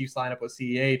 The Chiefs lineup with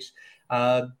CEH.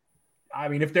 I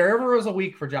mean, if there ever was a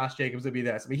week for Josh Jacobs, it'd be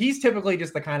this. I mean, he's typically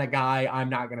just the kind of guy I'm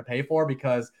not going to pay for,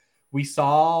 because we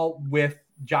saw with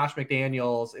Josh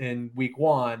McDaniels in week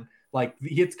 1, like,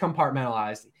 it's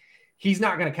compartmentalized. He's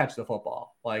not going to catch the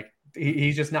football. Like,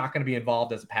 he's just not going to be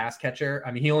involved as a pass catcher.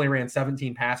 I mean, he only ran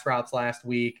 17 pass routes last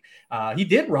week. He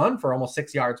did run for almost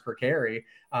 6 yards per carry.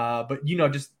 But,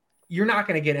 you're not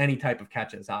going to get any type of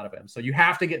catches out of him. So you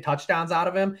have to get touchdowns out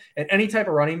of him. And any type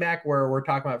of running back where we're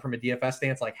talking about from a DFS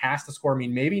stance, like, has to score,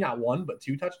 maybe not 1, but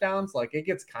 2 touchdowns. Like, it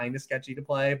gets kind of sketchy to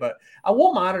play, but I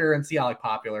will monitor and see how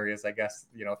popular he is, I guess,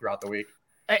 throughout the week.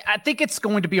 I think it's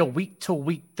going to be a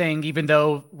week-to-week thing, even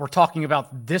though we're talking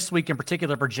about this week in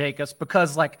particular for Jacobs,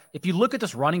 because, like, if you look at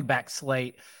this running back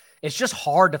slate, it's just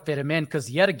hard to fit him in, because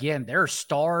yet again, there are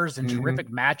stars and terrific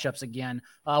matchups again.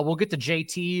 We'll get to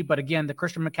JT, but again, the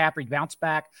Christian McCaffrey bounce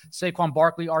back, Saquon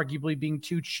Barkley arguably being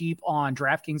too cheap on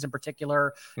DraftKings in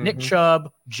particular, Nick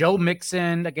Chubb, Joe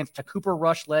Mixon against a Cooper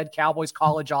Rush-led Cowboys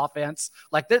college offense.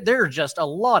 Like, there are just a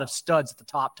lot of studs at the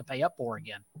top to pay up for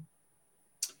again.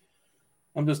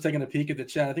 I'm just taking a peek at the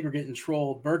chat. I think we're getting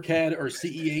trolled. Burkhead or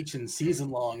CEH in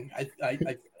season long?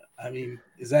 I mean,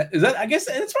 is that? I guess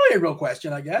it's probably a real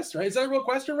question. I guess, right? Is that a real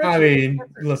question, Rich? I mean,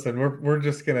 listen, we're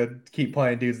just gonna keep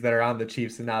playing dudes that are on the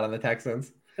Chiefs and not on the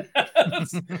Texans.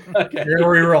 Okay,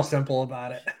 we're real simple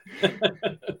about it.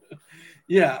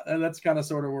 Yeah, and that's kind of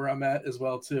sort of where I'm at as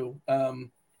well too.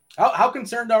 How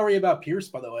concerned are we about Pierce?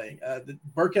 By the way,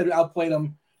 Burkhead outplayed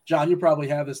him. John, you probably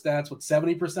have the stats with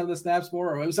 70% of the snaps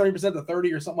more, or it was 70% to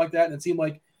 30 or something like that. And it seemed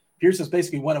like Pierce just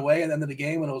basically went away at the end of the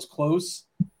game when it was close.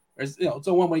 It's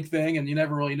a 1 week thing and you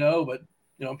never really know, but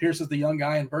Pierce is the young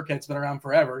guy and Burkhead's been around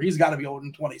forever. He's got to be older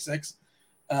than 26.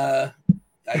 I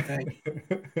think.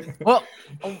 Well,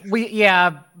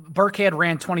 Burkhead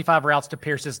ran 25 routes to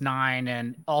Pierce's 9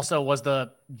 and also was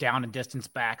the down and distance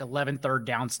back, 11 third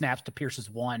down snaps to Pierce's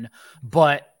 1.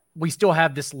 But we still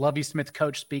have this Lovie Smith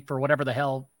coach speak for whatever the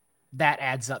hell that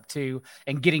adds up to,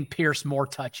 and getting Pierce more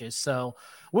touches. So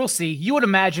we'll see. You would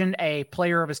imagine a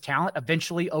player of his talent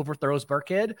eventually overthrows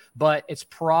Burkhead, but it's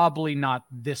probably not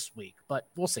this week, but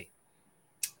we'll see.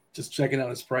 Just checking out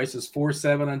his prices,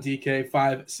 4.7 on DK,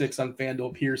 5.6 on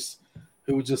FanDuel. Pierce,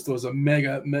 who just was a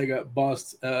mega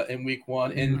bust in week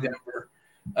one in Denver.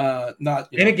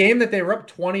 Not in a game that they were up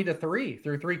 20-3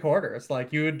 through 3 quarters.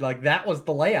 Like that was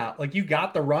the layout. Like you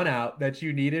got the run out that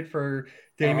you needed for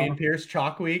Dameon Pierce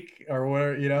chalk week or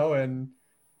where, and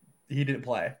he didn't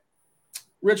play.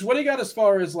 Rich, what do you got as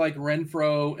far as like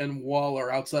Renfro and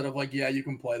Waller outside of like, you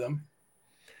can play them?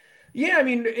 Yeah, I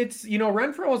mean, it's,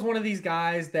 Renfro was one of these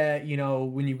guys that,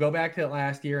 when you go back to it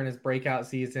last year in his breakout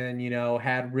season,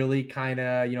 had really kind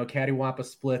of, cattywampus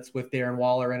splits with Darren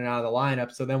Waller in and out of the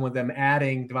lineup. So then with them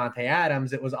adding Devontae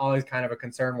Adams, it was always kind of a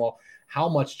concern. Well, how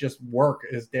much just work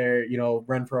is there,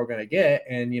 Renfro going to get?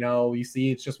 And, you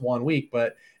see it's just 1 week,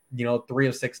 but 3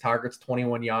 of 6 targets,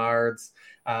 21 yards,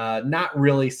 not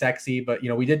really sexy, but,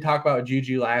 we did talk about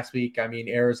Juju last week. I mean,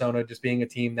 Arizona just being a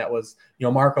team that was,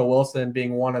 Marco Wilson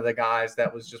being one of the guys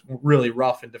that was just really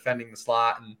rough in defending the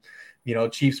slot. And,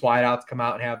 Chiefs wideouts come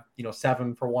out and have,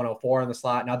 7 for 104 in the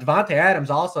slot. Now, Devontae Adams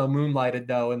also moonlighted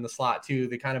though in the slot too.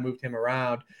 They kind of moved him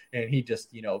around and he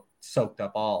just, soaked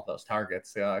up all of those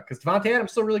targets because Devontae Adams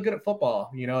is still really good at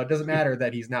football. It doesn't matter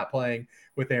that he's not playing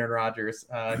with Aaron Rodgers.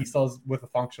 He still is with a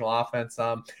functional offense.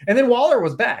 And then Waller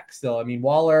was back still. I mean,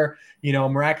 Waller,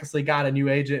 miraculously got a new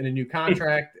agent and a new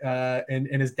contract and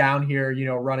is down here,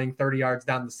 running 30 yards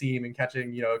down the seam and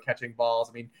catching balls.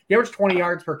 I mean, he averaged 20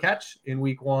 yards per catch in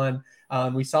week 1.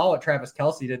 We saw what Travis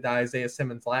Kelce did to Isaiah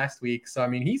Simmons last week. So, I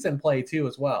mean, he's in play too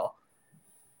as well.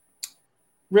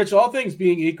 Rich, all things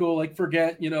being equal, like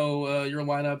forget, your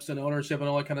lineups and ownership and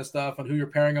all that kind of stuff and who you're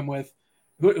pairing them with.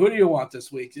 Who do you want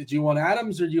this week? Do you want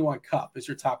Adams or do you want Kupp as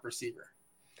your top receiver?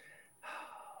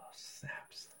 Oh,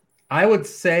 snaps. I would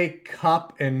say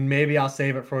Kupp, and maybe I'll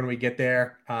save it for when we get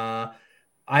there. I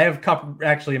have Kupp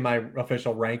actually in my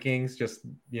official rankings. Just,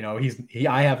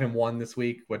 I have him 1 this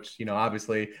week, which,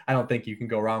 obviously I don't think you can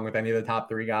go wrong with any of the top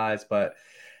 3 guys, but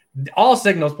all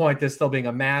signals point to still being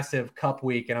a massive Kupp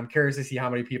week. And I'm curious to see how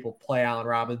many people play Allen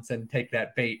Robinson, take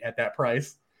that bait at that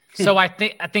price. So I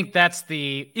think that's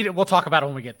we'll talk about it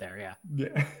when we get there.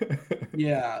 Yeah.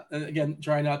 Yeah. And again,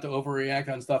 try not to overreact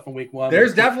on stuff in week 1.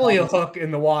 There's definitely a hook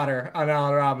in the water on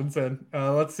Allen Robinson.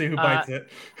 Let's see who bites it.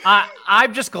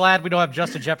 I'm just glad we don't have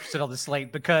Justin Jefferson on the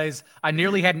slate because I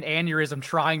nearly had an aneurysm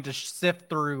trying to sift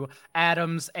through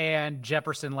Adams and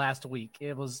Jefferson last week.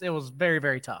 It was very,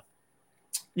 very tough.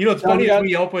 It's funny as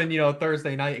we open,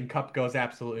 Thursday night and Kupp goes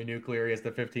absolutely nuclear. He has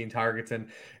the 15 targets and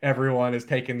everyone is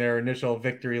taking their initial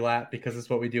victory lap because it's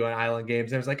what we do in island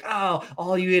games. And it's like, oh,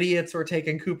 all you idiots were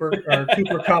taking Cooper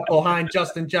Kupp behind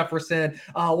Justin Jefferson.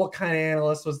 Oh, what kind of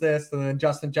analyst was this? And then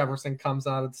Justin Jefferson comes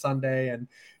out on Sunday and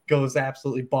goes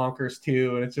absolutely bonkers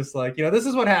too. And it's just like, this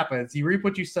is what happens. You reap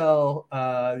what you sow.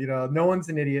 No one's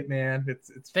an idiot, man.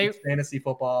 It's fantasy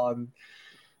football. And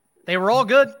they were all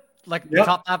good. Like the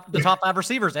top 5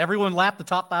 receivers. Everyone lapped the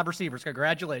top 5 receivers.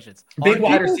 Congratulations. Big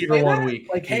wide receiver 1 week.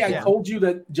 Like, hey, I told you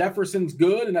that Jefferson's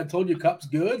good and I told you Kupp's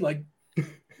good. Like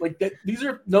that, these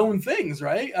are known things,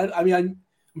 right? I mean,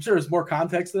 I'm sure there's more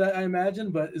context to that, I imagine,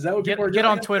 but is that what people are get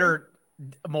on Twitter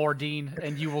more, Dean,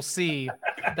 and you will see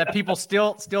that people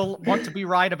still want to be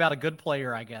right about a good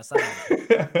player, I guess. And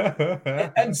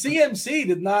CMC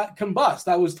did not combust.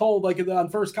 I was told on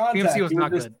first contact. CMC was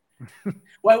not good.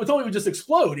 Well, I was told he would just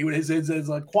explode. He would his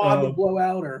like quad would blow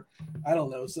out, or I don't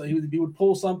know. So he would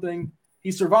pull something.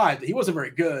 He survived. He wasn't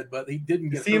very good, but he didn't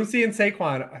get CMC hurt. And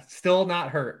Saquon are still not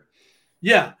hurt.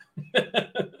 Yeah,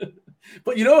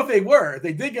 but if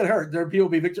they did get hurt, there people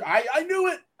be victor. I knew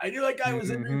it. I knew that guy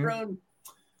was injury prone.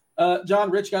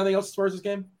 John, Rich, got anything else as far as this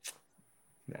game?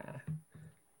 Nah.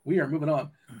 We are moving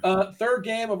on. Third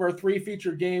game of our 3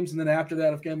 featured games, and then after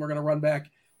that, again, we're going to run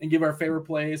back and give our favorite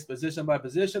plays position by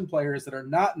position, players that are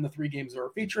not in the 3 games that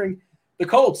we're featuring. The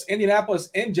Colts, Indianapolis,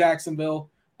 and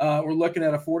Jacksonville. We're looking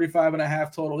at a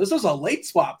 45.5 total. This was a late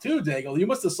swap too, Daigle. You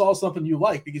must have saw something you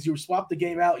like because you swapped the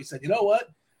game out. You said, you know what?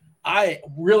 I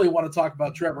really want to talk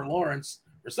about Trevor Lawrence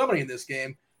or somebody in this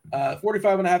game.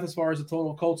 45.5 as far as the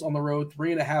total. Colts on the road,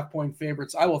 3.5-point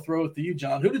favorites. I will throw it to you,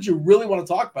 John. Who did you really want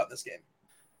to talk about in this game?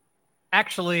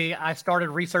 Actually, I started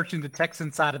researching the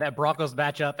Texans side of that Broncos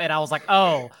matchup, and I was like,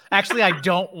 "Oh, actually, I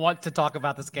don't want to talk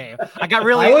about this game." I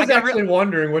was actually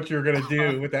wondering what you were going to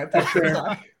do with that.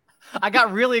 I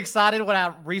got really excited when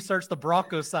I researched the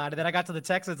Broncos side, and then I got to the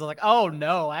Texans. I was like, "Oh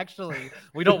no, actually,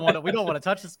 we don't want to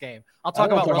touch this game." I'll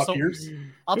talk about Russell.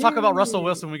 I'll talk about Russell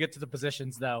Wilson when we get to the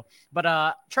positions, though.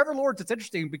 But Trevor Lawrence, it's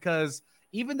interesting because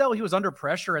even though he was under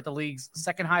pressure at the league's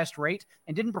second highest rate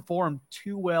and didn't perform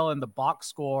too well in the box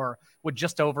score with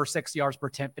just over 6 yards per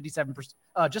attempt, 57%,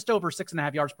 just over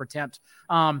 6.5 yards per attempt,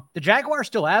 the Jaguars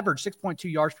still average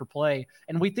 6.2 yards per play.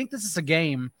 And we think this is a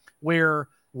game where,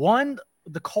 one,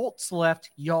 the Colts left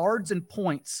yards and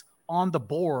points on the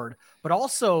board, but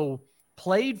also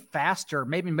played faster.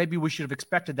 Maybe we should have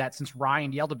expected that since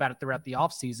Ryan yelled about it throughout the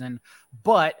offseason,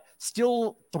 but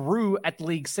still threw at the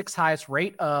league's sixth highest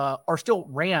rate, or still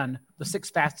ran the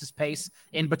sixth fastest pace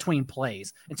in between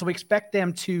plays. And so we expect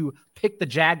them to pick the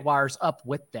Jaguars up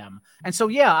with them. And so,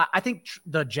 yeah, I think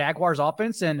the Jaguars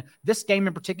offense, and this game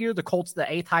in particular, the Colts,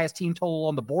 the eighth highest team total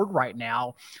on the board right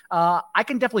now, I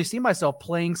can definitely see myself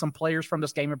playing some players from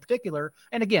this game in particular.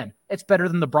 And again, it's better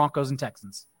than the Broncos and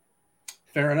Texans.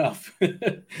 Fair enough.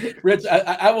 Rich,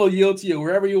 I will yield to you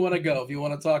wherever you want to go. If you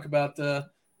want to talk about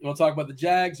the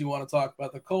Jags, you want to talk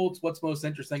about the Colts, what's most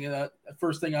interesting in that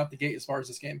first thing out the gate as far as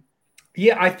this game?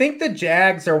 Yeah, I think the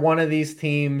Jags are one of these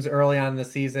teams early on in the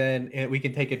season, and we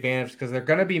can take advantage because they're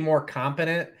going to be more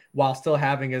competent while still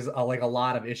having a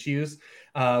lot of issues,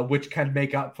 which can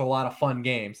make up for a lot of fun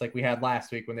games like we had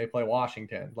last week when they play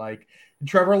Washington. Like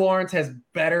Trevor Lawrence has a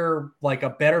better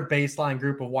baseline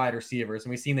group of wide receivers, and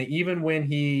we've seen that even when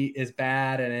he is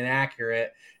bad and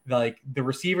inaccurate, like the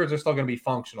receivers are still going to be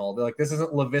functional. They're like, this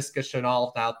isn't Laviska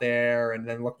Shenault out there, and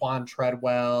then Laquan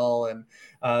Treadwell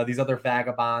and these other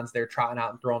vagabonds they're trotting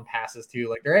out and throwing passes to.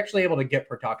 Like they're actually able to get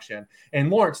production. And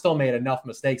Lawrence still made enough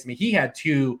mistakes. I mean, he had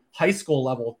 2 high school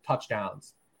level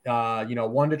touchdowns.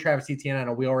 One to Travis Etienne on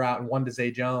a wheel route and one to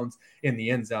Zay Jones in the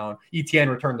end zone. Etienne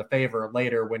returned the favor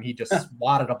later when he just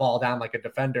swatted a ball down like a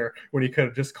defender when he could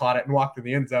have just caught it and walked in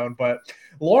the end zone. But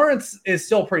Lawrence is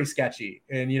still pretty sketchy,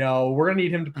 and we're gonna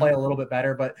need him to play a little bit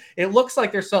better. But it looks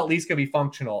like they're still at least gonna be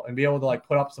functional and be able to like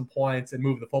put up some points and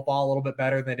move the football a little bit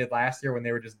better than they did last year when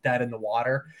they were just dead in the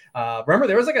water. Remember,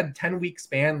 there was like a 10-week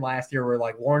span last year where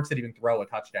like Lawrence didn't even throw a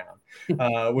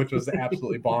touchdown, which was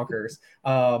absolutely bonkers.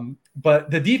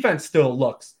 But the defense still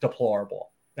looks deplorable.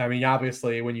 I mean,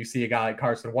 obviously, when you see a guy like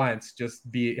Carson Wentz just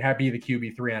be the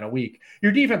QB3 on a week,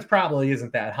 your defense probably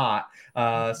isn't that hot.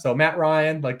 So Matt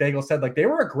Ryan, like Daigle said, like they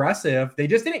were aggressive. They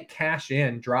just didn't cash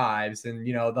in drives, and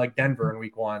like Denver in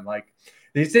week 1, like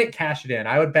they just didn't cash it in.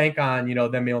 I would bank on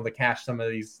them being able to cash some of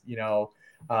these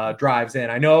drives in.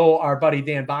 I know our buddy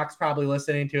Dan Box probably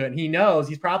listening to it, and he knows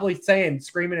he's probably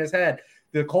screaming in his head,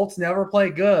 the Colts never play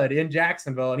good in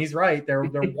Jacksonville. And he's right. They're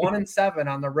 1-7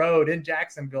 on the road in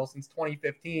Jacksonville since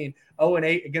 2015,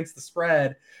 0-8 against the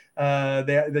spread.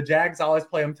 The Jags always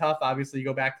play them tough. Obviously, you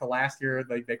go back to last year,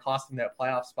 they cost them that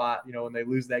playoff spot, when they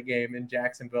lose that game in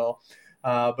Jacksonville.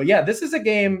 But yeah, this is a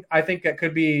game I think that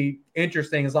could be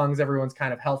interesting as long as everyone's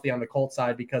kind of healthy on the Colts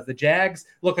side, because the Jags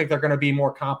look like they're going to be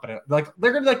more competent. Like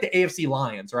they're going to be like the AFC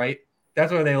Lions, right?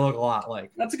 That's what they look a lot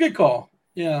like. That's a good call.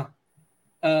 Yeah.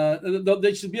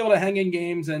 They should be able to hang in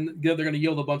games, and they're going to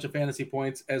yield a bunch of fantasy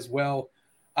points as well.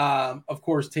 Of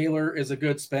course, Taylor is a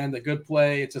good spend, a good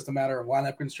play. It's just a matter of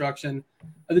lineup construction.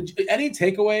 Any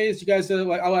takeaways? You guys,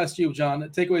 I'll ask you, John.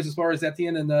 Takeaways as far as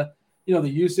Etienne and the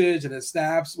usage and the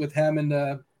snaps with him and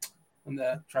the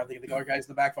trying to think of the other guys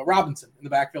in the backfield. Robinson in the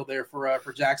backfield there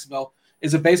for Jacksonville.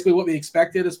 Is it basically what we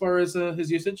expected as far as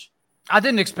his usage? I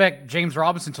didn't expect James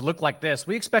Robinson to look like this.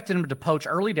 We expected him to poach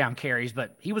early down carries,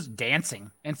 but he was dancing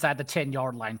inside the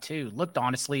 10-yard line too. Looked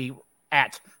honestly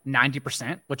at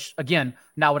 90%, which again,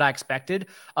 not what I expected.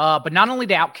 But not only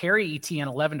to outcarry Etienne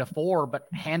 11-4, but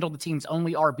handle the team's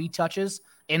only RB touches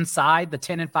inside the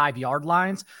 10 and 5 yard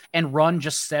lines and run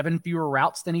just 7 fewer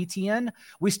routes than Etienne.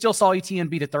 We still saw Etienne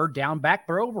be the third down back,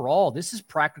 but overall, this is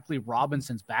practically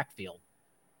Robinson's backfield.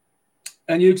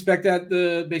 And you expect that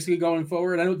basically going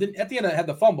forward? I know Etienne had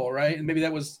the fumble, right? And maybe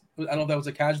that was, I don't know if that was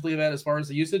a casualty of that as far as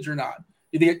the usage or not.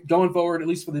 You think going forward, at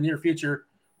least for the near future,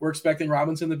 we're expecting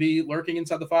Robinson to be lurking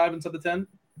inside the 5, inside the 10?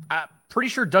 I'm pretty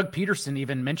sure Doug Peterson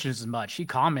even mentioned as much. He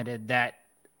commented that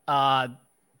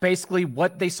basically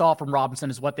what they saw from Robinson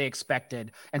is what they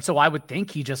expected. And so I would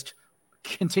think he just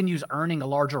continues earning a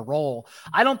larger role.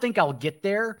 I don't think I'll get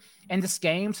there in this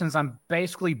game since I'm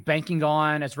basically banking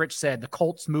on, as Rich said, the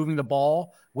Colts moving the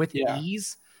ball with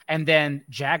ease and then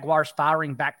Jaguars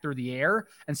firing back through the air.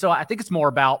 And so I think it's more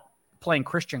about playing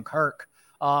Christian Kirk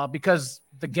because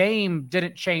the game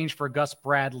didn't change for Gus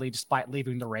Bradley despite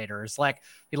leaving the Raiders. Like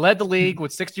he led the league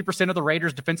with 60% of the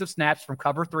Raiders' defensive snaps from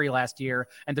cover 3 last year,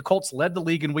 and the Colts led the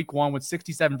league in week 1 with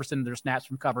 67% of their snaps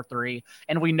from cover 3.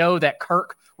 And we know that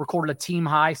Kirk recorded a team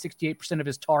high 68% of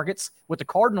his targets with the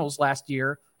Cardinals last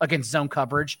year against zone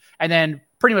coverage, and then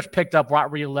pretty much picked up right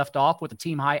where you left off with a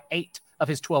team high 8 of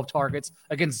his 12 targets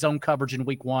against zone coverage in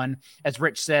week 1. As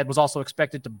Rich said, was also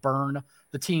expected to burn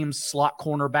the team's slot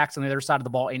cornerbacks on the other side of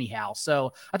the ball anyhow.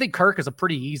 So I think Kirk is a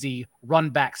pretty easy run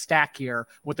back stack here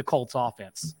with the Colts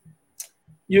offense.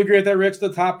 You agree with that, Rich?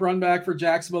 The top run back for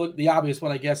Jacksonville, the obvious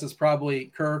one, I guess, is probably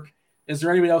Kirk. Is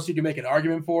there anybody else you can make an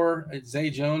argument for? Zay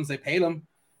Jones, they paid him.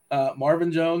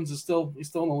 Marvin Jones he's still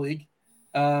in the league.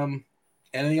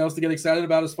 Anything else to get excited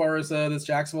about as far as this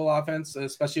Jacksonville offense,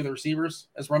 especially the receivers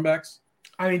as runbacks?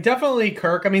 I mean, definitely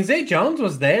Kirk. I mean, Zay Jones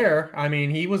was there. I mean,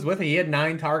 he was with it. He had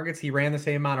 9 targets. He ran the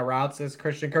same amount of routes as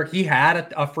Christian Kirk. He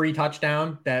had a free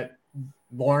touchdown that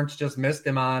Lawrence just missed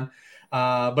him on.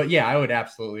 But yeah, I would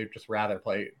absolutely just rather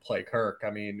play Kirk.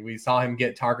 I mean, we saw him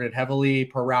get targeted heavily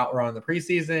per route run in the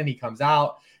preseason. He comes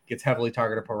out, gets heavily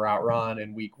targeted per route run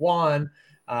in week 1.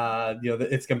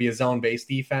 It's going to be a zone-based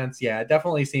defense. Yeah, it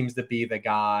definitely seems to be the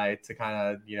guy to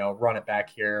kind of, run it back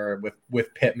here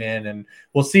with Pittman, and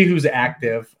we'll see who's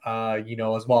active,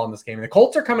 as well in this game. And the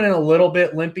Colts are coming in a little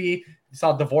bit limpy. You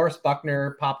saw DeVorce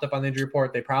Buckner popped up on the injury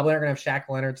report. They probably aren't going to have Shaq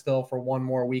Leonard still for one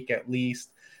more week at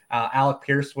least. Alec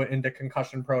Pierce went into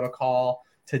concussion protocol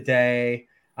today,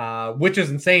 which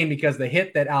is insane because the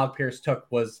hit that Alec Pierce took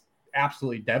was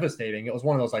absolutely devastating. It was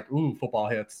one of those football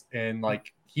hits, and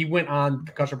he went on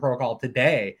concussion protocol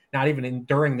today, not even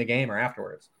during the game or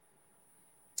afterwards.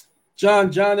 John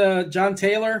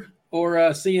Taylor or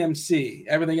CMC?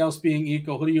 Everything else being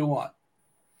equal, who do you want?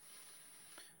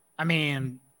 I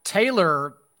mean,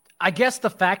 Taylor, I guess the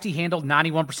fact he handled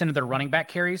 91% of their running back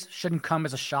carries shouldn't come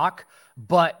as a shock.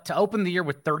 But to open the year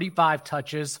with 35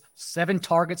 touches, 7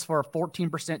 targets for a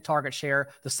 14% target share,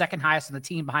 the second highest in the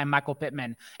team behind Michael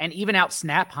Pittman, and even out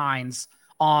snap Hines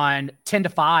on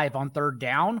 10-5 on third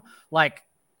down,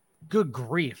 good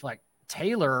grief.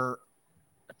 Taylor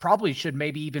probably should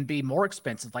maybe even be more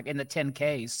expensive, in the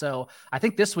 10Ks. So I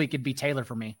think this week it'd be Taylor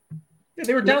for me. Yeah,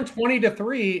 they were down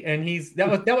 20-3, and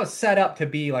that was set up to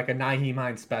be like a Nyheim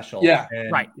Hines special. Yeah,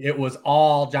 and right. It was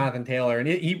all Jonathan Taylor, and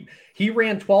he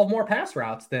ran 12 more pass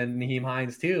routes than Nyheim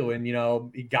Hines too, and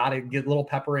he got to get a little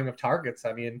peppering of targets.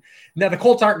 I mean, now the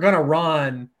Colts aren't going to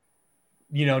run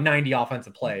 90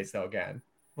 offensive plays though. Again,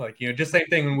 just same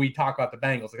thing when we talk about the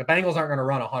Bengals. The Bengals aren't going to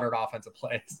run 100 offensive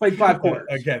plays. Played 5 quarters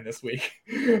again this week,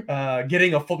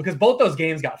 getting a full, because both those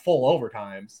games got full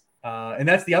overtimes. And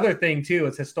that's the other thing too.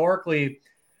 It's historically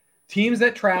teams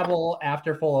that travel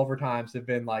after full overtimes have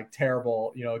been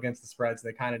terrible, against the spreads.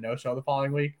 They kind of no-show the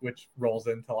following week, which rolls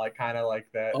into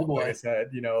that. Oh boy. Like I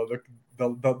said,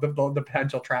 the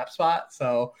potential trap spot.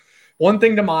 So one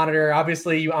thing to monitor,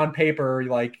 obviously on paper,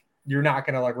 you're not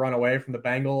going to run away from the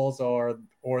Bengals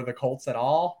or the Colts at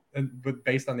all, but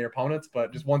based on their opponents,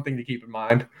 but just one thing to keep in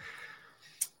mind.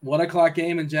 1 o'clock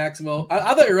game in Jacksonville.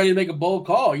 I thought you were ready to make a bold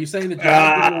call. Are you saying the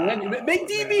Jags are going to win? Make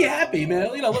DB happy, man.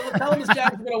 Tell him the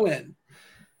Jags are going to win.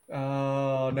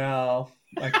 Oh no,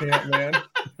 I can't win.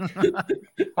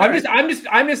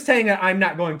 I'm just saying that I'm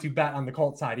not going to bet on the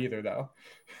Colts side either, though.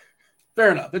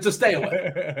 Fair enough. It's a stay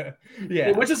away.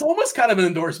 Yeah, which is almost kind of an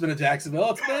endorsement of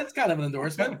Jacksonville. It's kind of an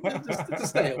endorsement. It's a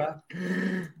stay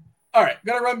away. All right,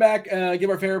 going to run back, give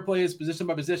our favorite plays position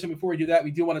by position. Before we do that, we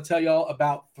do want to tell you all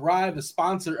about Thrive, the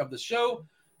sponsor of the show.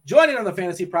 Joining on the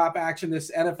fantasy prop action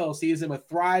this NFL season with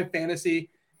Thrive Fantasy.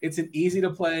 It's an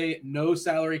easy-to-play, no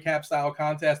salary cap style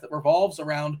contest that revolves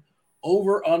around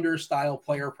over-under style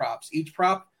player props. Each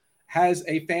prop has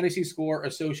a fantasy score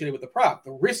associated with the prop. The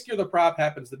riskier the prop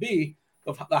happens to be,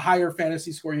 the higher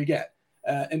fantasy score you get.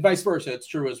 And vice versa, it's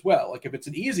true as well. If it's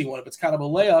an easy one, if it's kind of a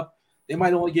layup, they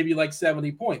might only give you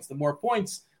 70 points. The more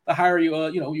points, the higher you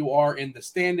are in the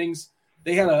standings.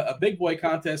 They had a big boy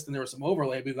contest, and there was some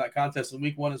overlay with that contest in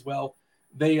week 1 as well.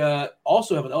 They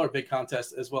also have another big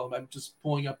contest as well. I'm just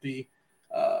pulling up the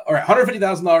all right,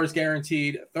 $150,000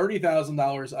 guaranteed,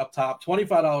 $30,000 up top,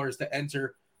 $25 to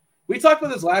enter. We talked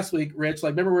about this last week, Rich.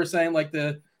 Remember we were saying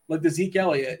the Zeke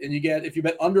Elliott, and if you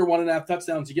bet under 1.5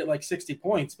 touchdowns, you get 60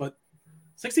 points. But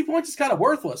 60 points is kind of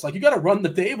worthless. You got to run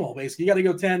the table basically. You got to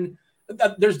go 10.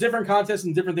 There's different contests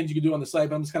and different things you can do on the site,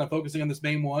 but I'm just kind of focusing on this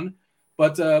main one.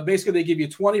 But basically, they give you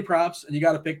 20 props, and you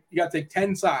got to take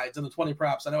 10 sides on the 20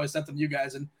 props. I know I sent them to you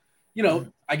guys, and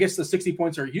I guess the 60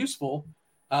 points are useful.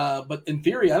 But in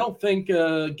theory, I don't think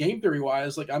game theory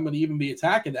wise, I'm going to even be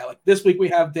attacking that. This week we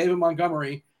have David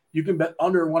Montgomery. You can bet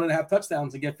under 1.5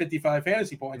 touchdowns and get 55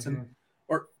 fantasy points,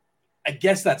 or I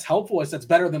guess that's helpful. That's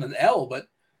better than an L, but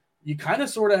you kind of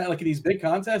sort of in these big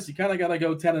contests, you kind of got to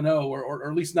go 10-0 or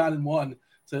at least 9-1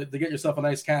 to get yourself a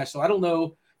nice cash. So I don't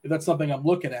know if that's something I'm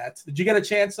looking at. Did you get a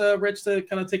chance, Rich, to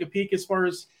kind of take a peek as far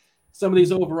as some of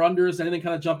these over-unders? Anything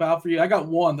kind of jump out for you? I got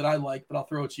one that I like, but I'll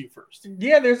throw it to you first.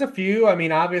 Yeah, there's a few. I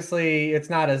mean, obviously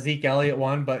it's not a Zeke Elliott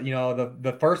one, but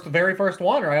the very first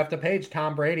one right off the page,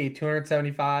 Tom Brady,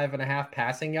 275.5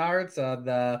 passing yards.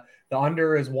 The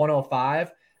under is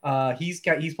 105. He's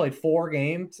played 5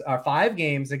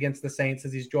 games against the Saints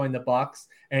as he's joined the Bucs,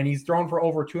 and he's thrown for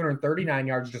over 239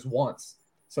 yards just once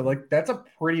So like that's a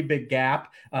pretty big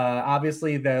gap.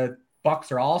 Obviously the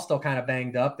Bucks are all still kind of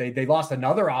banged up. They lost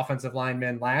another offensive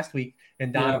lineman last week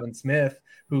in Donovan Smith,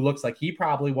 who looks like he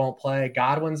probably won't play.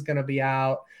 Godwin's going to be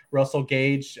out. Russell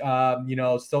Gage,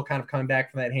 still kind of coming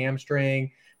back from that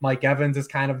hamstring. Mike Evans is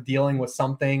kind of dealing with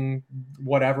something,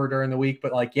 whatever, during the week.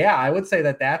 But I would say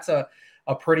that's a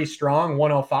pretty strong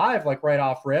 105, like right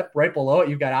off rip. Right below it,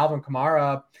 you've got Alvin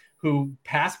Kamara, who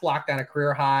pass blocked on a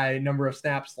career high number of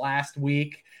snaps last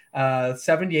week,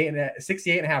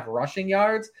 68.5 rushing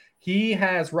yards. He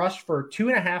has rushed for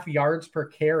 2.5 yards per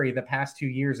carry the past 2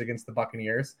 years against the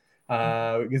Buccaneers.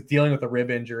 He's dealing with a rib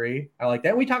injury. I like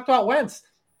that. We talked about Wentz.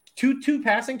 Two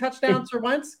passing touchdowns for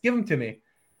Wentz. Give them to me.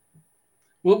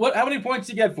 Well, how many points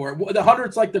do you get for it? The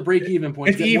 100's like the break-even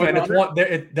point. It's even.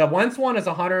 The Wentz one is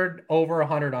 100 over,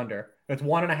 100 under. It's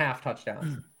 1.5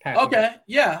 touchdowns. Okay,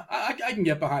 yeah, I can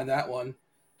get behind that one.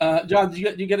 John,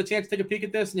 did you get a chance to take a peek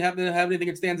at this, and you have anything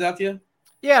that stands out to you?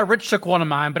 Yeah, Rich took one of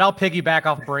mine, but I'll piggyback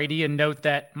off Brady and note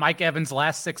that Mike Evans'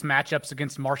 last 6 matchups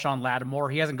against Marshawn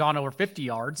Lattimore, he hasn't gone over 50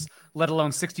 yards, let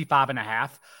alone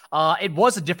 65.5. It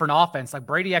was a different offense. Like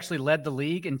Brady actually led the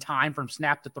league in time from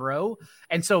snap to throw.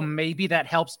 And so maybe that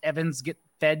helps Evans get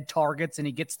fed targets and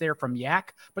he gets there from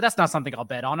Yak, but that's not something I'll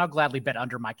bet on. I'll gladly bet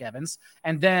under Mike Evans.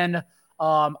 And then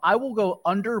I will go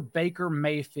under Baker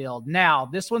Mayfield. Now,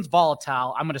 this one's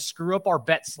volatile. I'm going to screw up our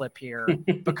bet slip here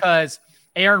because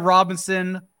Aaron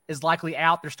Robinson is likely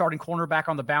out. Their starting cornerback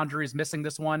on the boundary is missing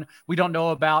this one. We don't know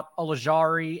about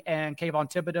Olajari and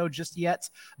Kayvon Thibodeau just yet,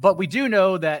 but we do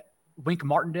know that Wink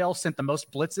Martindale sent the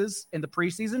most blitzes in the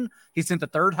preseason. He sent the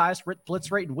 3rd highest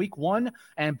blitz rate in week 1,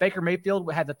 and Baker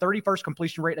Mayfield had the 31st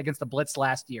completion rate against the blitz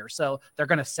last year. So they're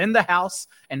going to send the house,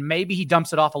 and maybe he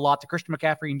dumps it off a lot to Christian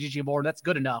McCaffrey and DJ Moore. That's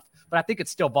good enough, but I think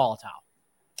it's still volatile.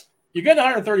 You're getting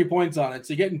 130 points on it,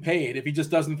 so you're getting paid if he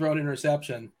just doesn't throw an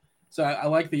interception. So I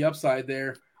like the upside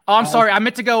there. Oh, I'm sorry. I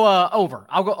meant to go over.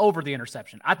 I'll go over the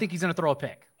interception. I think he's going to throw a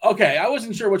pick. Okay. I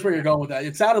wasn't sure which way you're going with that.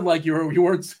 It sounded like you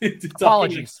weren't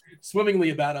talking swimmingly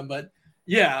about him, but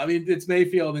yeah, I mean, it's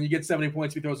Mayfield and you get 70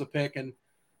 points if he throws a pick. And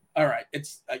all right,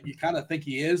 it's you kind of think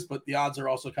he is, but the odds are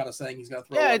also kind of saying he's going to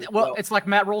throw. Yeah, well, it's like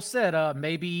Matt Rule said,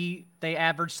 maybe they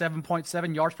average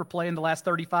 7.7 yards per play in the last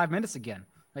 35 minutes again.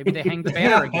 Maybe they hang the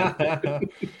banner again.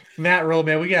 Matt Rule,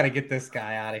 man, we got to get this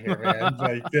guy out of here, man.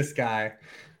 Like this guy.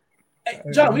 Hey,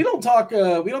 John, we don't talk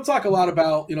a lot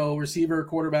about receiver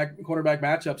quarterback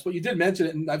matchups, but you did mention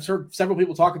it, and I've heard several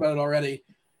people talk about it already.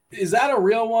 Is that a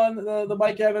real one? The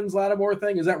Mike Evans Lattimore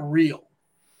thing, is that real?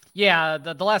 Yeah,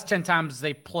 the last 10 times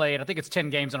they played, I think it's 10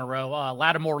 games in a row.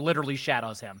 Lattimore literally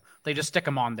shadows him. They just stick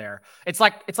him on there. It's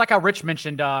like how Rich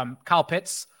mentioned Kyle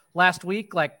Pitts last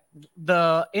week. Like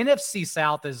the NFC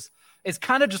South is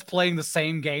kind of just playing the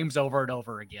same games over and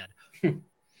over again.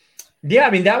 Yeah,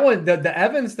 I mean that one, the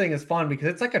Evans thing is fun because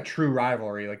it's like a true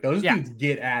rivalry. Like those dudes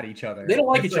get at each other. They don't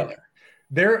like each other.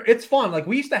 It's fun. Like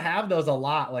we used to have those a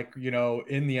lot, like, in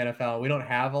the NFL. We don't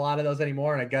have a lot of those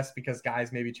anymore. And I guess because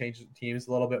guys maybe change teams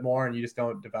a little bit more and you just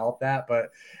don't develop that. But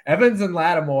Evans and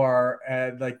Lattimore,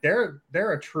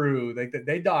 they're a true,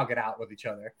 they dog it out with each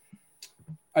other.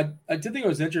 I did think it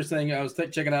was interesting. I was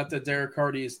checking out the Derek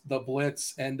Hardy's The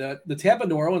Blitz, and the Tampa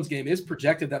New Orleans game is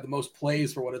projected to have the most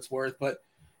plays for what it's worth, but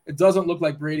it doesn't look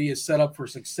like Brady is set up for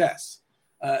success.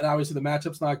 And obviously the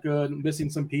matchup's not good, missing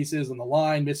some pieces on the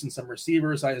line, missing some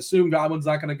receivers. I assume Godwin's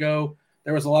not going to go.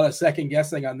 There was a lot of second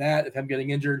guessing on that, if him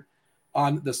getting injured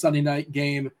on the Sunday night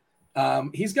game.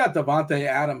 He's got Devontae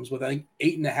Adams with, I think,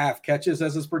 8.5 catches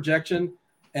as his projection,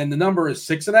 and the number is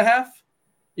 6.5.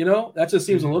 That just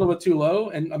seems a little bit too low,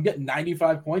 and I'm getting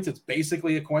 95 points. It's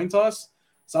basically a coin toss.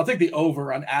 So I'll take the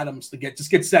over on Adams to get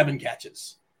 7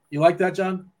 catches. You like that,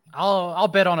 John? I'll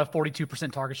bet on a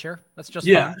 42% target share. That's just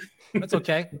fine. That's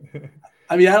okay.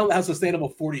 I mean, I don't know how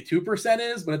sustainable 42%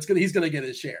 is, but he's going to get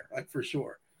his share, like, for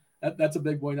sure. That's a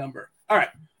big boy number. All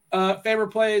right. Favorite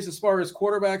plays as far as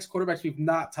quarterbacks we've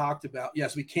not talked about.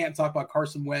 Yes, we can't talk about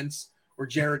Carson Wentz or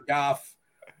Jared Goff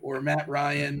or Matt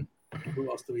Ryan. Who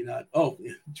else do we not? Oh,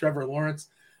 Trevor Lawrence.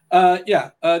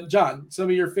 John, some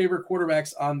of your favorite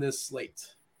quarterbacks on this slate.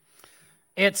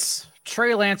 It's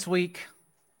Trey Lance week,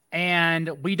 and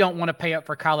we don't want to pay up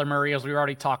for Kyler Murray, as we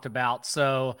already talked about.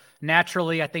 So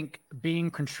naturally, I think being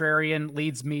contrarian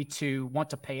leads me to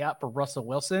want to pay up for Russell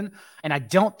Wilson, and I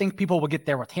don't think people will get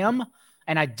there with him,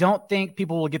 and I don't think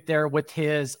people will get there with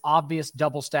his obvious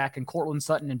double stack in Cortland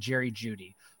Sutton and Jerry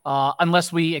Jeudy.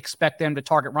 Unless we expect them to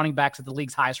target running backs at the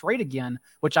league's highest rate again,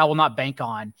 which I will not bank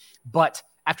on. But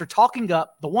after talking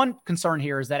up, the one concern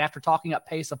here is that after talking up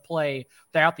pace of play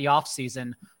throughout the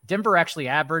offseason, Denver actually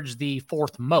averaged the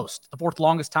fourth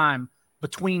longest time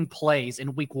between plays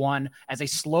in week one as a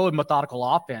slow and methodical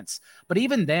offense. But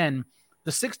even then,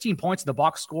 the 16 points in the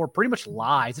box score pretty much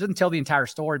lies. It doesn't tell the entire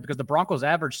story because the Broncos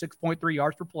averaged 6.3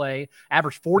 yards per play,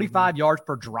 averaged 45 yards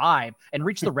per drive, and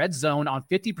reached the red zone on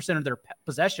 50% of their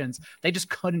possessions. They just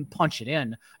couldn't punch it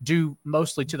in, due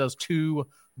mostly to those 2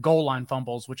 goal line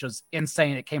fumbles, which was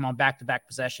insane. It came on back-to-back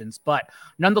possessions. But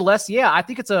nonetheless, yeah, I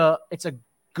think it's a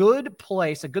good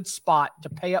place, a good spot to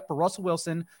pay up for Russell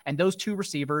Wilson, and those 2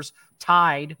 receivers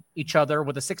tied each other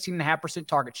with a 16.5%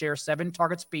 target share, 7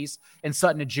 targets apiece in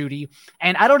Sutton and Judy.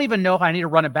 And I don't even know if I need to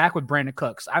run it back with Brandon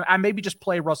Cooks. I maybe just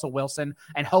play Russell Wilson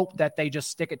and hope that they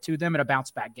just stick it to them in a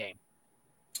bounce back game.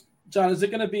 John, is it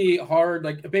going to be hard,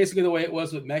 like basically the way it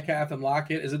was with Metcalf and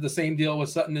Lockett? Is it the same deal with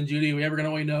Sutton and Judy? Are we ever going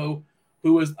to really know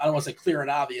who is, I don't want to say clear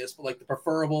and obvious, but like the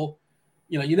preferable?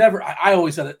 You never, I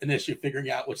always had an issue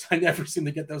figuring out, which I never seem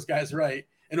to get those guys right.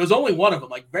 And it was only one of them.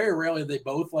 Like very rarely they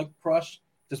both like crush.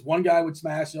 Just one guy would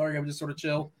smash, the other guy would just sort of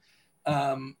chill.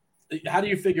 How do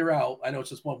you figure out, I know it's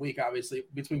just 1 week, obviously,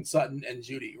 between Sutton and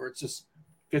Judy, where it's just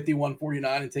 51-49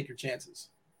 and take your chances?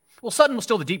 Well, Sutton was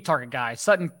still the deep target guy.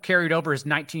 Sutton carried over his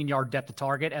 19-yard depth of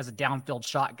target as a downfield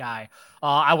shot guy.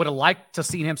 I would have liked to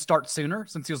seen him start sooner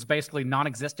since he was basically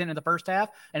non-existent in the first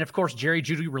half. And, of course, Jerry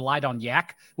Jeudy relied on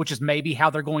Yak, which is maybe how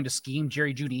they're going to scheme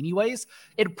Jerry Jeudy anyways.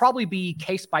 It'd probably be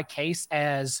case by case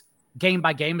as game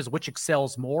by game as which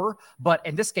excels more. But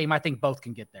in this game, I think both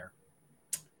can get there.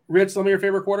 Rich, some of your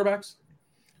favorite quarterbacks?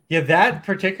 Yeah, that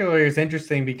particularly is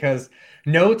interesting because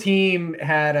no team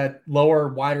had a lower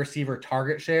wide receiver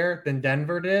target share than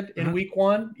Denver did in week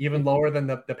one, even lower than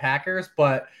the Packers.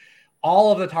 But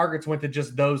all of the targets went to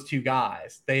just those 2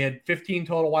 guys. They had 15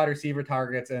 total wide receiver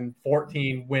targets and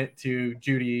 14 went to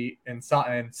Judy and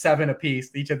Sutton, 7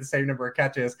 apiece. Each had the same number of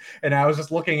catches. And I was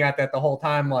just looking at that the whole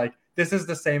time, like, this is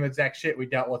the same exact shit we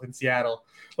dealt with in Seattle.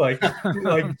 Like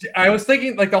I was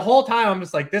thinking, like the whole time, I'm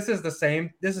just like, this is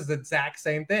the exact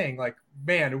same thing. Like,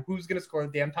 man, who's going to score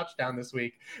the damn touchdown this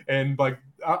week? And like,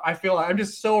 I feel like I'm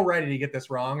just so ready to get this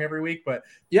wrong every week. But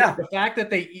yeah, the fact that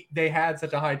they had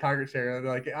such a high target share,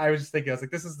 like I was just thinking, I was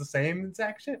like, this is the same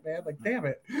exact shit, man. Like, damn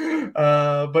it.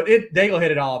 But Daigle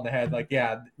hit it all in the head. Like,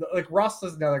 yeah, like Russ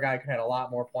is another guy who had a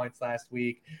lot more points last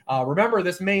week. Remember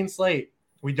this main slate,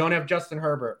 we don't have Justin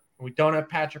Herbert. We don't have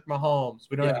Patrick Mahomes.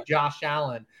 We don't have Josh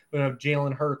Allen. We don't have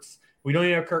Jalen Hurts. We don't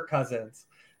even have Kirk Cousins.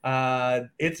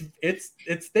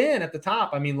 It's thin at the top.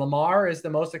 I mean, Lamar is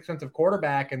the most expensive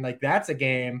quarterback, and like that's a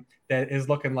game that is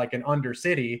looking like an under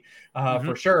city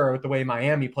for sure. With the way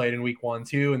Miami played in week 1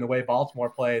 too, and the way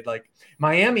Baltimore played, like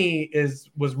Miami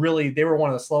was really, they were one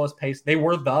of the slowest pace. They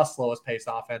were the slowest paced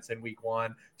offense in week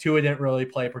 1. Tua didn't really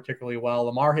play particularly well.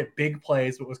 Lamar hit big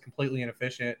plays, but was completely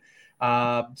inefficient.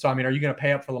 So, I mean, are you going to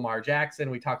pay up for Lamar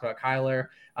Jackson? We talked about Kyler.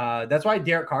 That's why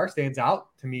Derek Carr stands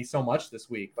out to me so much this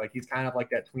week. Like, he's kind of like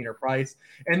that tweener price.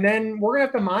 And then we're going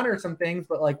to have to monitor some things,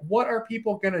 but like, what are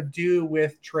people going to do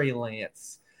with Trey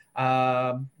Lance?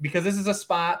 Because this is a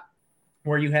spot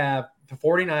where you have the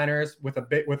 49ers with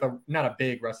not a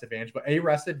big rest advantage, but a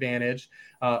rest advantage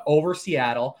over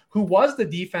Seattle, who was the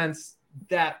defense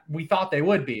that we thought they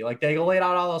would be. Like, they laid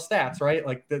out all those stats, right?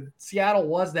 Like, the Seattle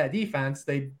was that defense.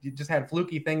 They just had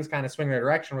fluky things kind of swing their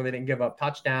direction where they didn't give up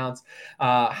touchdowns.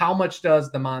 How much does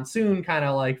the monsoon kind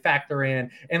of like factor in?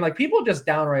 And like, people just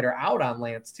downright are out on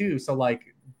Lance too. So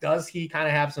like, does he kind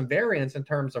of have some variance in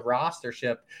terms of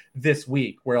rostership this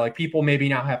week where like people maybe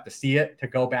now have to see it to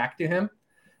go back to him?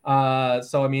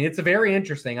 So, I mean, it's a very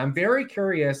interesting. I'm very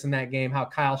curious in that game how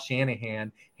Kyle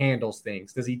Shanahan handles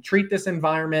things. Does he treat this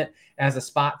environment as a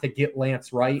spot to get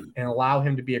Lance right and allow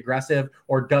him to be aggressive,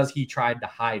 or does he try to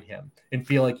hide him and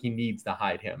feel like he needs to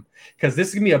hide him? Because this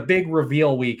is going to be a big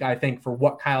reveal week, I think, for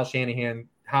what Kyle Shanahan,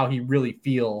 how he really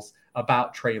feels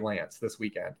about Trey Lance this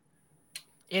weekend.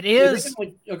 It is.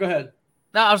 Go ahead.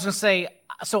 No, I was going to say,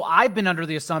 so I've been under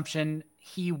the assumption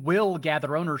he will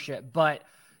gather ownership, but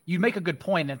you make a good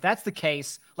point. And if that's the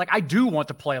case, like, I do want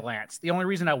to play Lance. The only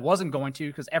reason I wasn't going to,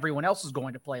 because everyone else is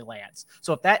going to play Lance.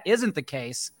 So if that isn't the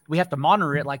case, we have to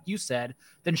monitor it, like you said,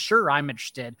 then sure, I'm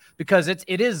interested, because it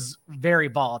is very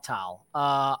volatile.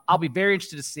 I'll be very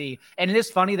interested to see. And it is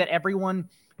funny that everyone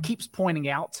keeps pointing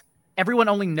out, everyone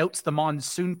only notes the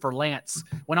monsoon for Lance,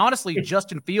 when honestly,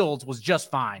 Justin Fields was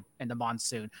just fine in the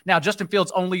monsoon. Now, Justin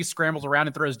Fields only scrambles around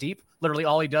and throws deep, literally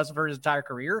all he does for his entire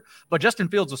career, but Justin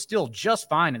Fields was still just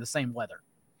fine in the same weather.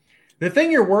 The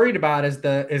thing you're worried about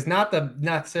is not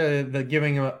the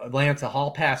giving Lance a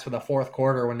hall pass for the fourth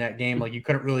quarter when that game, like, you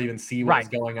couldn't really even see what was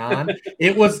going on.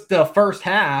 It was the first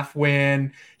half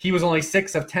when he was only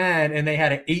 6 of 10 and they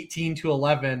had an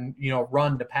 18-11,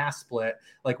 run to pass split.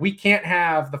 Like, we can't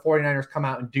have the 49ers come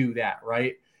out and do that,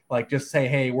 right? Like just say,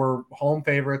 hey, we're home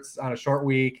favorites on a short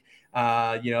week.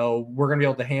 We're going to be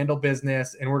able to handle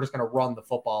business and we're just going to run the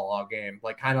football all game,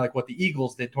 like kind of like what the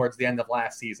Eagles did towards the end of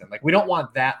last season. Like we don't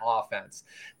want that offense.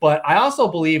 But I also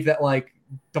believe that like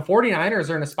the 49ers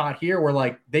are in a spot here where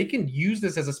like they can use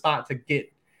this as a spot to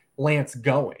get Lance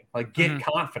going, like get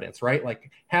confidence, right? Like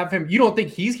have him, you don't think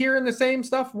he's hearing the same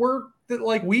stuff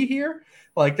like we hear?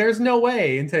 Like there's no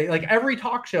way into like every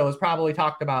talk show has probably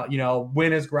talked about,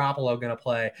 when is Garoppolo going to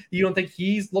play? You don't think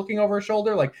he's looking over his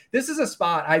shoulder? Like this is a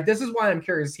spot. This is why I'm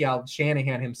curious to see how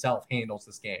Shanahan himself handles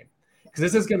this game. Because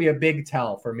this is going to be a big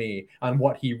tell for me on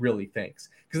what he really thinks.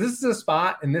 Because this is a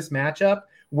spot in this matchup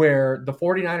where the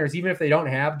 49ers, even if they don't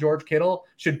have George Kittle,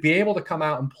 should be able to come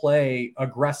out and play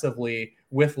aggressively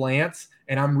with Lance.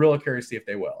 And I'm really curious to see if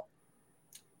they will.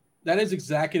 That is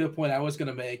exactly the point I was going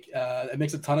to make. It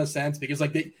makes a ton of sense because,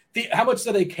 like, how much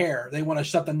do they care? They want to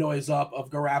shut the noise up of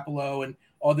Garoppolo and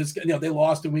all this. They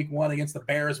lost in week 1 against the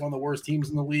Bears, one of the worst teams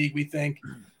in the league, we think.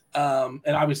 And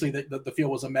obviously, the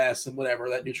field was a mess and whatever.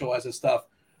 That neutralizes stuff.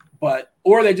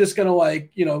 Or are they just going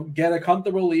to, get a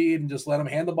comfortable lead and just let them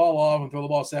hand the ball off and throw the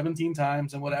ball 17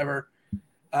 times and whatever.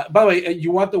 By the way,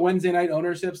 you want the Wednesday night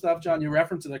ownership stuff, John? You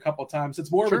referenced it a couple of times.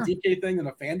 It's more of a DK thing than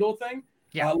a FanDuel thing.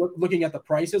 Yeah. Looking at the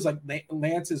prices, like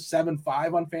Lance is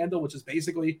 7.5 on FanDuel, which is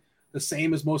basically the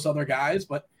same as most other guys,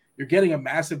 but you're getting a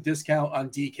massive discount on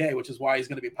DK, which is why he's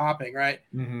going to be popping, right?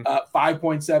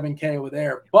 5.7K over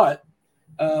there. But,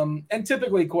 and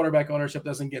typically quarterback ownership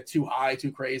doesn't get too high,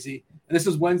 too crazy. And this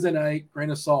is Wednesday night,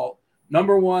 grain of salt.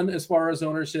 Number 1 as far as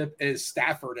ownership is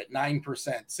Stafford at 9%,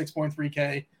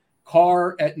 6.3K.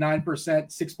 Carr at 9%,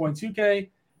 6.2K.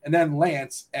 And then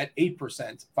Lance at 8%,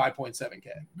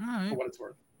 5.7K for what it's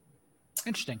worth.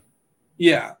 Interesting.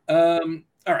 Yeah. All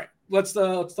right. Let's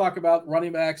talk about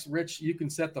running backs. Rich, you can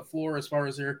set the floor as far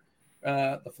as your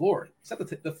the floor.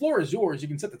 The floor is yours. You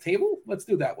can set the table. Let's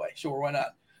do it that way. Sure, why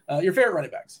not? Your favorite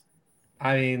running backs.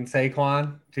 I mean,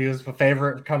 Saquon, he was my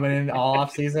favorite coming in all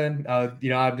off season.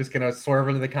 I'm just gonna swerve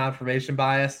into the confirmation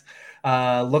bias.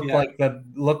 Looked like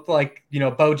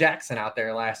Bo Jackson out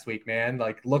there last week, man.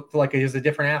 Like looked like he was a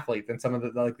different athlete than some of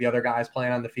the other guys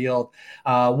playing on the field.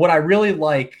 What I really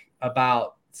like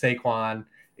about Saquon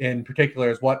in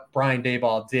particular is what Brian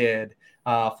Daboll did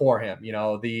for him.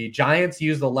 The Giants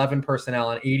used 11 personnel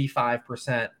on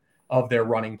 85% of their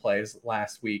running plays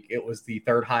last week. It was the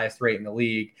 3rd highest rate in the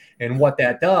league. And what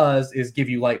that does is give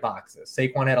you light boxes.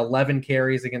 Saquon had 11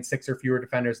 carries against 6 or fewer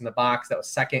defenders in the box. That was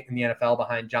 2nd in the NFL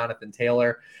behind Jonathan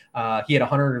Taylor. He had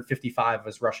 155 of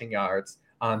his rushing yards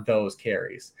on those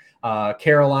carries.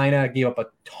 Carolina gave up a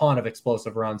ton of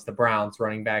explosive runs to Browns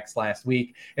running backs last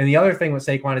week. And the other thing with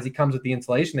Saquon is he comes with the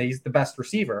insulation that he's the best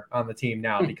receiver on the team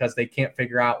now because they can't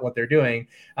figure out what they're doing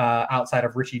outside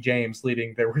of Richie James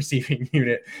leading the receiving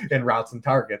unit in routes and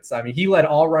targets. I mean, he led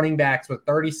all running backs with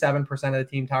 37% of the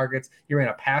team targets. He ran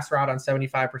a pass route on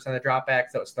 75% of the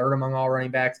dropbacks. That was 3rd among all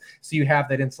running backs. So you have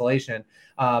that insulation.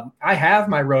 I have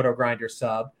my Roto Grinder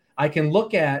sub. I can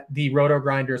look at the Roto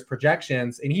Grinders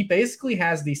projections, and he basically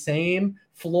has the same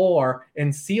floor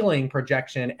and ceiling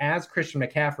projection as Christian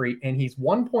McCaffrey, and he's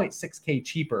 1.6K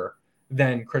cheaper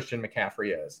than Christian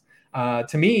McCaffrey is.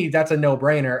 To me, that's a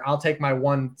no-brainer. I'll take my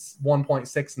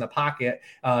 1.6 in the pocket,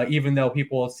 even though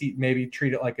people maybe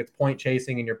treat it like it's point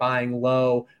chasing and you're buying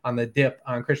low on the dip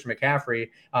on Christian McCaffrey.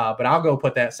 But I'll go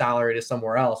put that salary to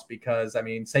somewhere else because, I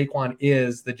mean, Saquon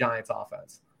is the Giants'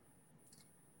 offense.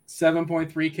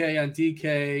 7.3K on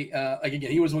DK. Again,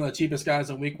 he was one of the cheapest guys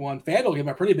in week 1. FanDuel gave him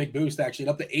a pretty big boost, actually,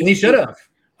 up to 8. He should have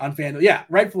on FanDuel. Yeah,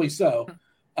 rightfully so.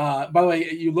 By the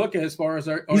way, you look at as far as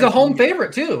he's a home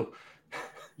favorite too.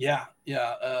 Yeah.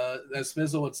 As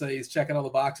Smizzle would say, he's checking all the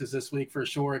boxes this week for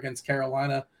sure against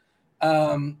Carolina.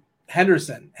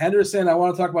 Henderson. I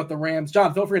want to talk about the Rams.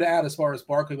 John, feel free to add as far as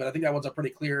Barkley, but I think that one's a pretty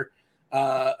clear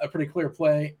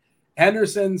play.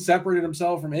 Henderson separated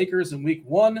himself from Akers in week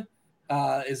 1.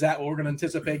 Is that what we're going to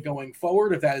anticipate going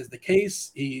forward? If that is the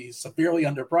case, he's severely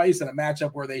underpriced in a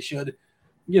matchup where they should,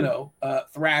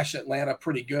 thrash Atlanta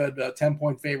pretty good.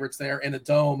 10-point favorites there in a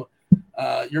dome.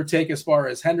 Your take as far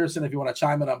as Henderson, if you want to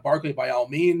chime in on Barkley, by all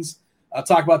means.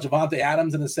 Talk about Javonte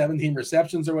Adams and his 17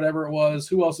 receptions or whatever it was.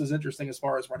 Who else is interesting as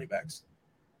far as running backs?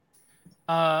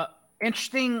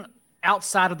 Interesting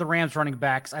outside of the Rams running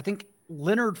backs, I think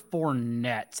Leonard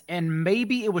Fournette, and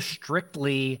maybe it was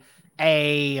strictly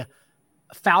a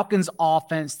Falcons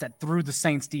offense that threw the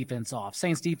Saints defense off.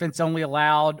 Saints defense only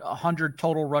allowed over 100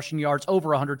 total rushing yards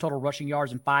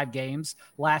in 5 games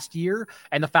last year.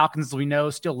 And the Falcons, as we know,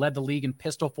 still led the league in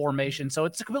pistol formation. So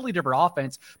it's a completely different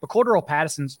offense, but Cordero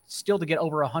Patterson's still to get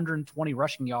over 120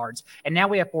 rushing yards. And now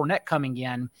we have Fournette coming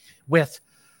in with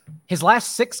his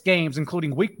last 6 games,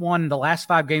 including week 1, the last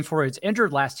 5 games where he was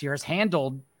injured last year, has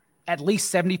handled at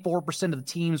least 74% of the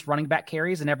team's running back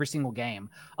carries in every single game.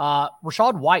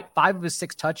 Rachaad White, 5 of his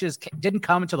 6 touches didn't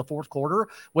come until the fourth quarter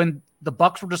when the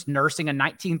Bucs were just nursing a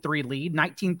 19-3 lead.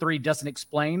 19-3 doesn't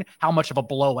explain how much of a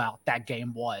blowout that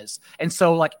game was. And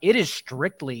so, like, it is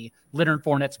strictly Leonard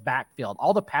Fournette's backfield.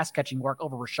 All the pass catching work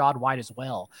over Rachaad White as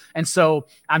well. And so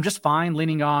I'm just fine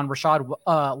leaning on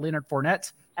Leonard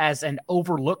Fournette as an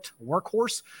overlooked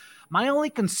workhorse. My only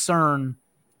concern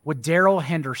with Darrell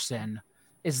Henderson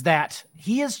is that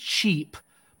he is cheap,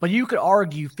 but you could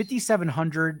argue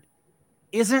 5,700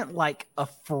 isn't like a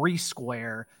free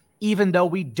square, even though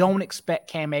we don't expect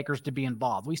Cam Akers to be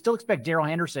involved. We still expect Darrell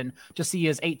Henderson to see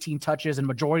his 18 touches and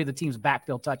majority of the team's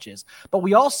backfield touches. But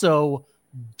we also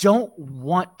don't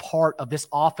want part of this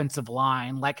offensive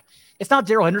line. Like, it's not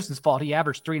Darrell Henderson's fault. He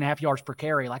averaged 3.5 yards per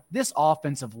carry. Like, this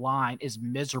offensive line is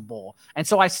miserable. And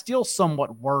so I still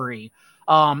somewhat worry,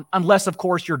 unless, of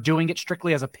course, you're doing it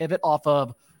strictly as a pivot off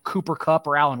of Cooper Kupp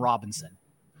or Allen Robinson.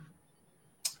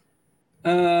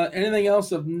 Anything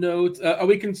else of note?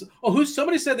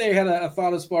 Somebody said they had a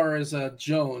thought as far as Aaron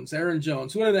Jones.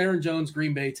 Who did Aaron Jones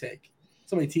Green Bay take?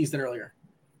 Somebody teased it earlier.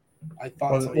 I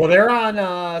thought so. Well, they're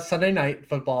on Sunday Night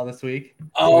Football this week.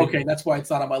 Oh, okay. That's why it's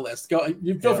not on my list. Go.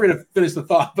 You feel free to finish the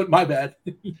thought, but my bad.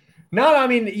 No, I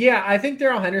mean, yeah, I think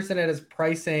Darrell Henderson at his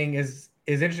pricing is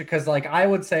interesting because, like, I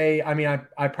would say, I mean,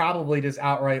 I probably just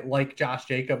outright like Josh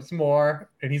Jacobs more,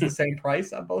 and he's the same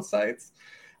price on both sides.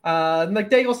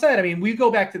 Like Daigle said, I mean, we go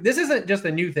back to this isn't just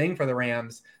a new thing for the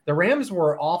Rams. The Rams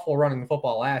were awful running the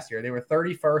football last year. They were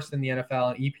 31st in the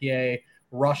NFL in EPA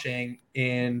rushing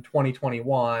in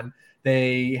 2021.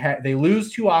 They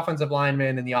lose 2 offensive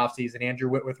linemen in the offseason. Andrew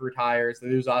Whitworth retires. They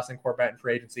lose Austin Corbett in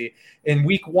free agency. In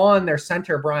week 1, their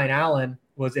center, Brian Allen,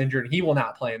 was injured. He will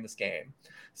not play in this game.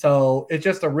 So it's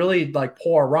just a really like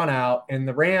poor run out. And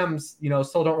the Rams,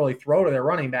 still don't really throw to their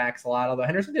running backs a lot. Although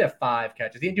Henderson did have 5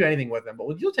 catches. He didn't do anything with them,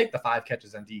 but you'll take the 5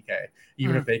 catches on DK,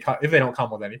 even if they don't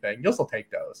come with anything, you'll still take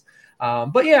those.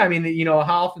 But yeah, I mean,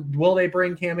 how often will they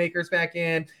bring Cam Akers back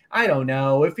in? I don't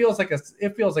know. It feels like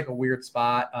a weird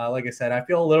spot. Like I said, I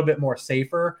feel a little bit more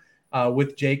safer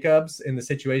with Jacobs in the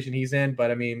situation he's in.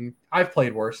 But I mean, I've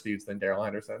played worse dudes than Darrell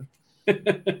Henderson.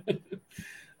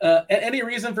 Any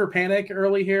reason for panic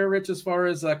early here, Rich, as far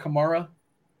as Kamara?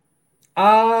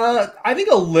 I think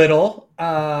a little.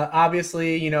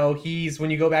 Obviously,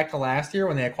 when you go back to last year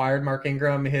when they acquired Mark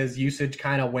Ingram, his usage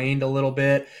kind of waned a little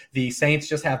bit. The Saints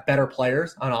just have better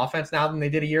players on offense now than they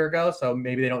did a year ago, so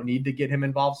maybe they don't need to get him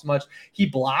involved so much. He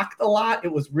blocked a lot.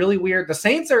 It was really weird. The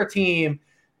Saints are a team,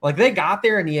 like, they got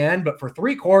there in the end, but for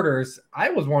 3 quarters,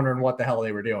 I was wondering what the hell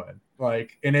they were doing.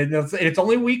 Like, and it's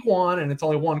only week 1, and it's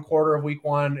only 1 quarter of week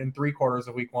 1 and 3 quarters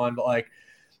of week 1. But like,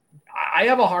 I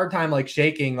have a hard time like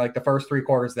shaking like the first 3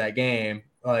 quarters of that game.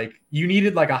 Like, you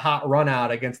needed like a hot run out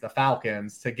against the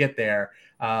Falcons to get there.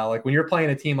 Like, when you're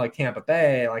playing a team like Tampa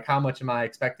Bay, like, how much am I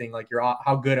expecting? Like,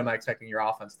 how good am I expecting your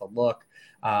offense to look?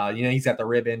 He's got the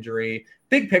rib injury.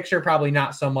 Big picture, probably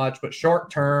not so much, but short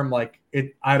term, like,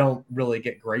 I don't really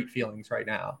get great feelings right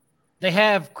now. They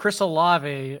have Chris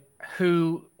Olave,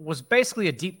 who was basically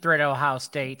a deep threat at Ohio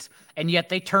State, and yet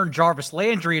they turned Jarvis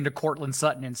Landry into Cortland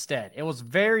Sutton instead. It was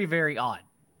very, very odd.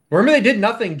 Remember, they did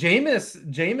nothing.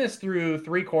 Jameis through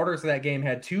 3 quarters of that game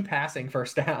had 2 passing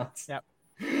first downs. Yep.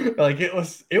 Like, it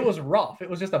was rough. It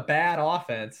was just a bad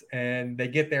offense, and they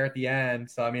get there at the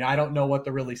end. So, I mean, I don't know what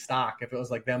to really stock. If it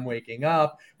was like them waking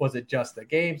up, was it just a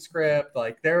game script?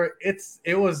 Like,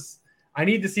 I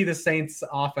need to see the Saints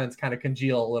offense kind of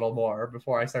congeal a little more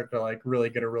before I start to like really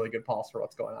get a really good pulse for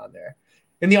what's going on there.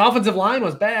 And the offensive line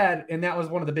was bad, and that was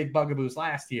one of the big bugaboos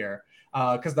last year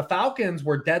because the Falcons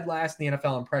were dead last in the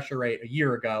NFL in pressure rate a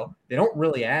year ago. They don't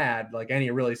really add like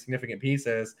any really significant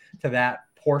pieces to that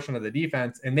portion of the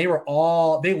defense, and they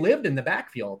lived in the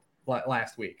backfield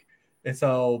last week. And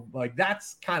so, like,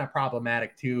 that's kind of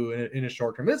problematic, too, in a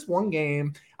short term. This one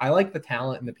game, I like the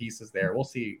talent and the pieces there. We'll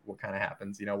see what kind of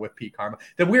happens, with Pete Carmichael.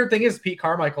 The weird thing is Pete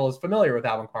Carmichael is familiar with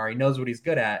Alvin Kamara. He knows what he's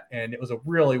good at, and it was a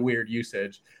really weird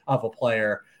usage of a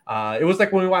player. It was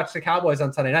like when we watched the Cowboys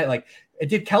on Sunday night. Like,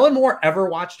 did Kellen Moore ever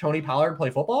watch Tony Pollard play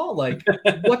football? Like,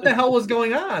 what the hell was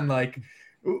going on? Like,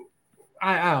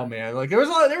 I don't know, man. Like, there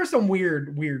were some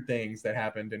weird things that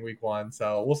happened in week 1.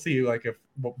 So we'll see, like, if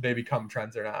they become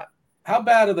trends or not. How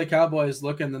bad are the Cowboys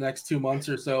look in the next 2 months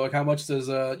or so? Like, how much does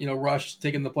Rush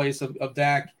taking the place of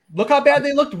Dak? Look how bad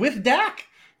they looked with Dak.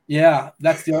 Yeah,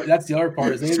 that's the other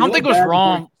part. Is Something was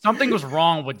wrong. Something was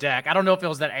wrong with Dak. I don't know if it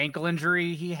was that ankle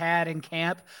injury he had in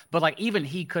camp, but like even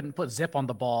he couldn't put zip on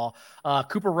the ball.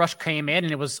 Cooper Rush came in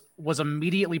and it was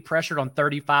immediately pressured on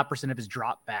 35% of his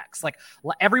dropbacks. Like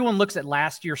everyone looks at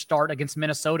last year's start against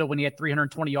Minnesota when he had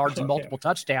 320 yards and multiple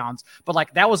touchdowns, but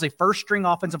like that was a first string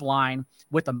offensive line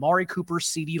with Amari Cooper,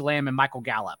 CeeDee Lamb, and Michael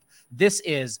Gallup. This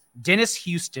is Dennis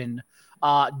Houston,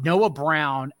 Noah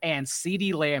Brown, and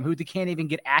CeeDee Lamb, who they can't even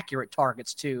get accurate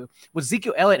targets to, with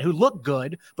Ezekiel Elliott, who looked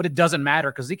good, but it doesn't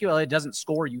matter because Ezekiel Elliott doesn't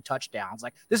score you touchdowns.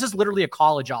 Like, this is literally a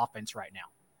college offense right now.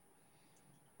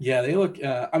 Yeah, they look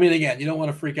I mean, again, you don't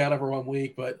want to freak out over 1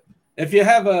 week, but if you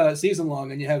have a season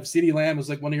long and you have CeeDee Lamb as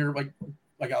like one of your like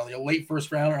a late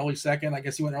first round or early second, I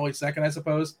guess he went early second, I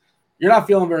suppose, you're not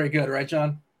feeling very good, right,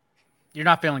 John? You're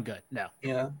not feeling good. No.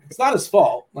 Yeah. It's not his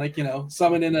fault. Like,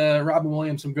 summon in Robin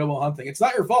Williams from Good Will Hunting. It's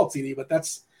not your fault, CD, but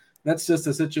that's just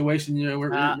a situation,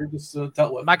 we're just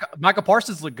dealt with. Micah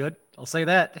Parsons looked good. I'll say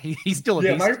that. He's still a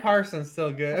beast. Micah Parsons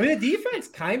still good. I mean, the defense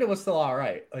kind of was still all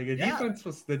right. Like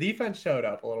the defense showed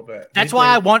up a little bit. That's why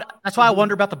I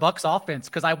wonder about the Bucs offense,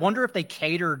 because I wonder if they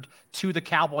catered to the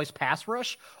Cowboys pass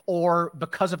rush, or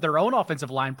because of their own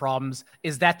offensive line problems,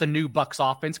 is that the new Bucs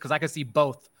offense? Because I can see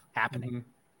both happening. Mm-hmm.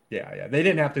 Yeah. They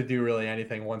didn't have to do really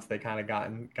anything once they kind of got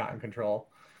in control.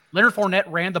 Leonard Fournette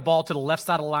ran the ball to the left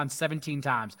side of the line 17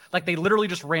 times. Like, they literally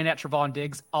just ran at Trevon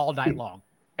Diggs all night long,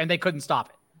 and they couldn't stop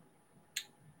it.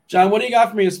 John, what do you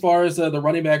got for me as far as the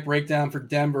running back breakdown for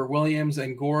Denver? Williams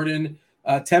and Gordon,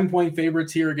 10-point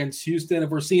favorites here against Houston. If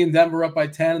we're seeing Denver up by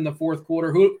 10 in the fourth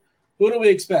quarter, who do we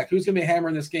expect? Who's going to be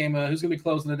hammering this game? Who's going to be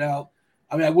closing it out?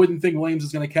 I mean, I wouldn't think Williams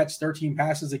is going to catch 13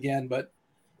 passes again, but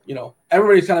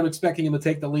everybody's kind of expecting him to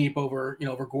take the leap over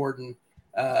Gordon.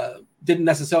 Didn't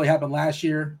necessarily happen last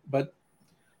year, but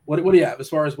what do you have as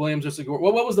far as Williams versus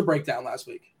Gordon? What was the breakdown last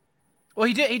week? Well,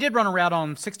 he did run around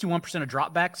on 61% of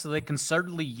dropbacks, so they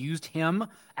certainly used him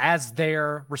as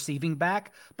their receiving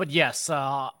back. But yes,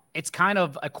 it's kind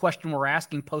of a question we're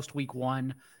asking post week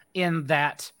one, in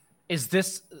that, is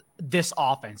this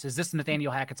offense? Is this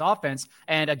Nathaniel Hackett's offense?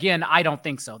 And again, I don't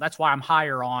think so. That's why I'm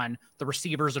higher on the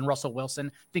receivers and Russell Wilson,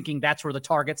 thinking that's where the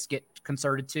targets get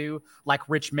concerted to, like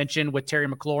Rich mentioned with Terry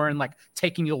McLaurin, like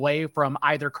taking away from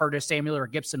either Curtis Samuel or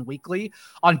Gibson Weekly.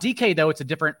 On DK, though, it's a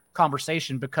different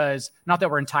conversation, because not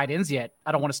that we're in tight ends yet.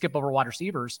 I don't want to skip over wide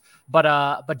receivers, but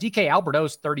DK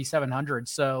Alberto's 3,700.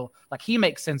 So like, he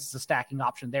makes sense as a stacking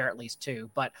option there at least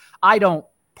too. But I don't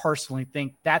personally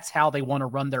think that's how they want to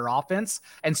run their offense.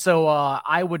 And so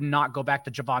I would not go back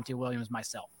to Javonte Williams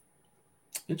myself.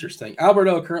 Interesting.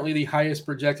 Alberto, currently the highest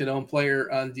projected owned player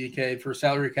on DK for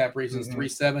salary cap reasons,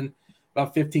 3.7,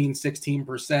 about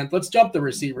 15-16%. Let's jump the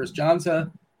receivers. John,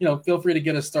 feel free to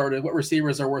get us started. What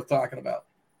receivers are worth talking about?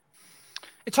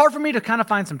 It's hard for me to kind of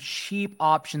find some cheap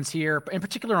options here, in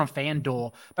particular on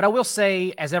FanDuel. But I will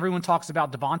say, as everyone talks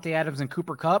about Devontae Adams and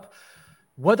Cooper Kupp,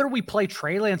 whether we play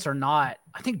Trey Lance or not,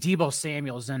 I think Deebo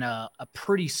Samuel's in a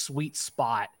pretty sweet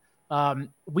spot.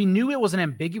 We knew it was an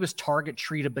ambiguous target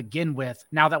tree to begin with,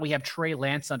 now that we have Trey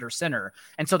Lance under center.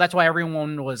 And so that's why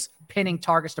everyone was pinning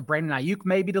targets to Brandon Ayuk,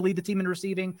 maybe to lead the team in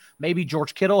receiving, maybe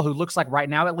George Kittle, who looks like right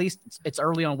now, at least it's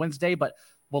early on Wednesday, but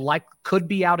could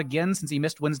be out again since he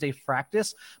missed Wednesday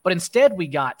practice. But instead we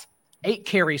got 8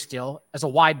 carries still as a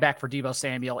wide back for Deebo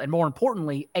Samuel, and more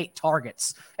importantly, 8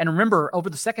 targets. And remember, over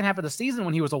the second half of the season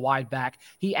when he was a wide back,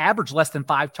 he averaged less than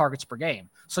 5 targets per game.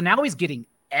 So now he's getting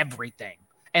everything.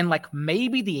 And like,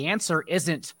 maybe the answer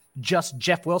isn't just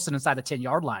Jeff Wilson inside the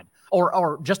 10-yard line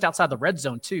or just outside the red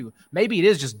zone too. Maybe it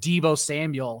is just Deebo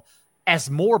Samuel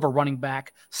as more of a running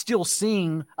back, still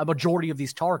seeing a majority of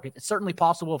these targets. It's certainly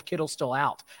possible if Kittle's still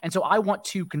out. And so I want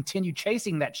to continue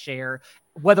chasing that share,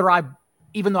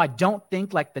 even though I don't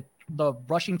think like the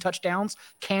rushing touchdowns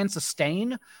can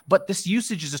sustain, but this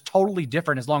usage is just totally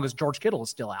different as long as George Kittle is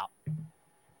still out.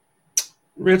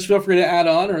 Rich, feel free to add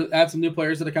on or add some new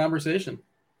players to the conversation.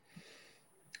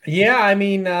 Yeah, I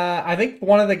mean, I think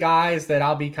one of the guys that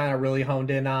I'll be kind of really honed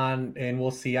in on, and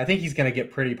we'll see, I think he's going to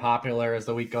get pretty popular as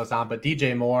the week goes on, but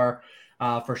DJ Moore,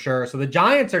 for sure. So the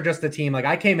Giants are just a team. Like,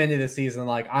 I came into the season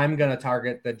like, I'm going to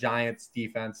target the Giants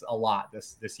defense a lot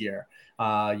this year.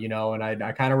 And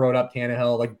I kind of wrote up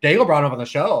Tannehill. Like, Daigle brought him up on the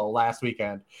show last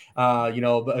weekend,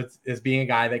 as being a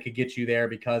guy that could get you there,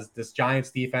 because this Giants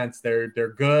defense,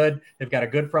 they're good. They've got a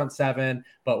good front seven,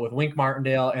 but with Wink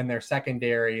Martindale and their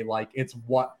secondary, like, it's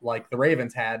what like the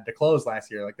Ravens had to close last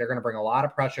year. Like, they're going to bring a lot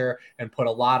of pressure and put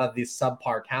a lot of these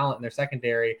subpar talent in their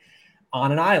secondary.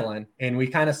 on an island. And we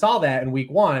kind of saw that in week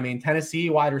 1. I mean, Tennessee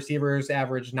wide receivers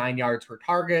averaged 9 yards per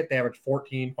target. They averaged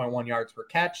 14.1 yards per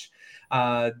catch.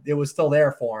 It was still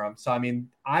there for them. So, I mean,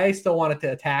 I still wanted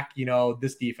to attack,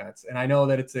 this defense. And I know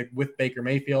that it's with Baker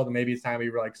Mayfield and maybe it's time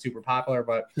to be like super popular,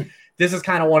 but this is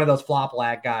kind of one of those flop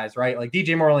lag guys, right? Like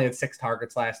DJ Moore only had 6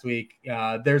 targets last week.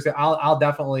 I'll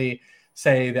definitely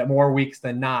say that more weeks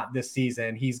than not this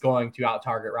season, he's going to out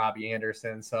target Robbie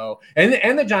Anderson. So,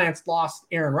 and the Giants lost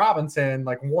Aaron Robinson,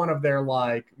 like one of their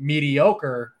like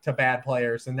mediocre to bad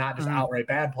players and not just outright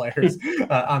bad players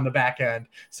on the back end.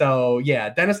 So yeah,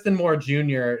 Dennis Moore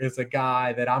Jr. is a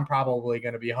guy that I'm probably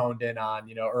going to be honed in on,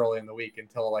 early in the week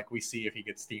until like we see if he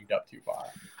gets steamed up too far.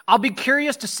 I'll be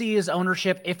curious to see his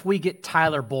ownership if we get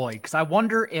Tyler Boyd, because I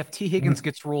wonder if T. Higgins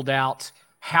gets ruled out,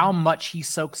 how much he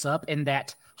soaks up in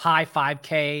that high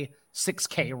 5K,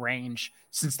 6K range,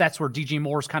 since that's where DJ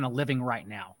Moore's kind of living right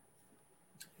now.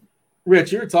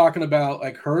 Rich, you were talking about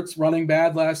like Hurts running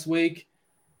bad last week.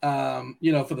 For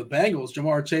the Bengals,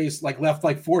 Jamar Chase left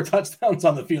 4 touchdowns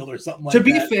on the field or something like that. To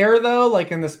be fair, though,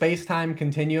 like in the space-time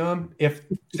continuum, if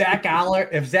Zach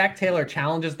Taylor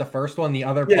challenges the first one, the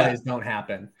other plays don't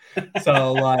happen.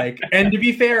 So and to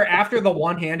be fair, after the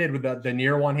one-handed with the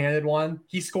near one-handed one,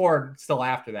 he scored still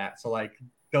after that. So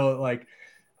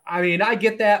I mean, I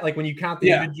get that, when you count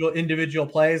the individual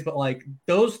plays, but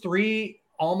those 3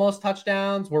 almost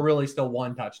touchdowns were really still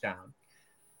 1 touchdown.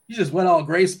 You just went all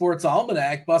Gray Sports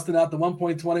Almanac, busting out the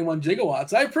 1.21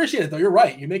 gigawatts. I appreciate it, though. You're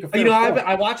right. You make a fair point.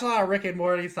 I watch a lot of Rick and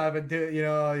Morty, so I've been doing,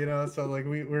 so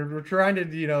we're trying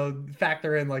to,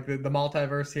 factor in the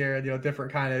multiverse here, and,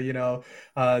 different kind of,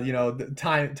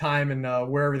 time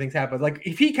and where everything's happened.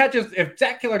 If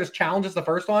Zach Taylor just challenges the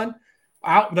first one,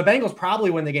 the Bengals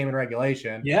probably win the game in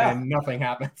regulation. Yeah. And nothing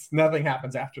happens. Nothing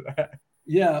happens after that.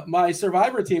 Yeah. My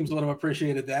Survivor teams would have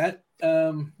appreciated that.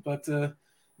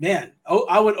 Man,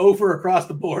 I went over across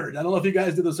the board. I don't know if you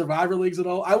guys did the Survivor leagues at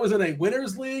all. I was in a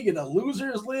winners league and a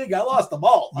losers league. I lost them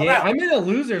all. I'm in a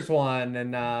losers one,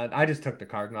 and I just took the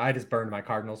Cardinals. I just burned my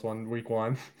Cardinals week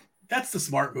 1. That's the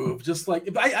smart move. Just I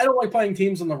don't like playing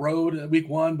teams on the road week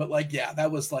 1, but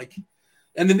that was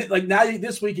and then now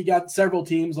this week you got several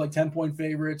teams 10-point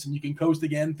favorites, and you can coast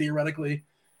again theoretically,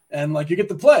 and you get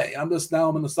to play. I'm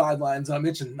in the sidelines. I'm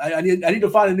itching. I need to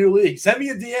find a new league. Send me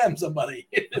a DM, somebody.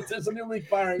 There's a new league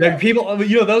firing. People,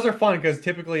 those are fun because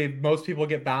typically most people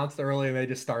get bounced early and they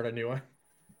just start a new one.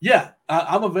 Yeah,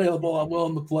 I'm available. I'm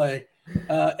willing to play.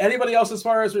 Anybody else as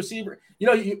far as receiver?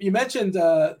 You mentioned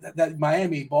that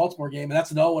Miami-Baltimore game, and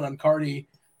that's another one on Cardi.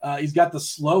 He's got the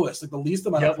slowest, the least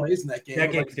amount of plays in that game.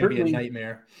 That game's going to be a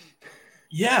nightmare.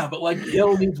 Yeah, but he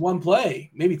only needs 1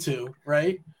 play, maybe 2,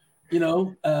 right? I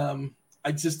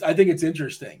think it's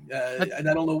interesting. And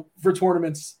I don't know for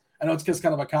tournaments. I know it's just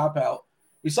kind of a cop out.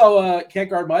 We saw can't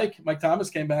guard Mike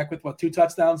Thomas came back with 2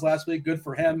 touchdowns last week. Good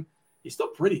for him. He's still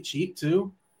pretty cheap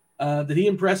too. Did he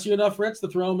impress you enough, Rich, to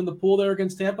throw him in the pool there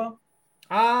against Tampa?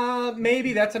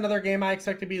 Maybe that's another game I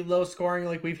expect to be low scoring,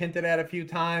 like we've hinted at a few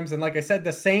times. And like I said,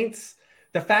 the Saints,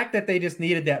 the fact that they just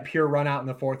needed that pure run out in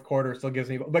the 4th quarter still gives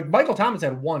me Michael Thomas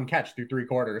had 1 catch through 3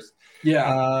 quarters.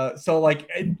 Yeah. So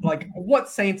what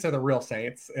Saints are the real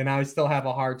Saints? And I still have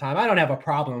a hard time. I don't have a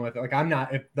problem with it. I'm not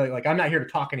here to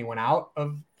talk anyone out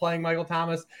of playing Michael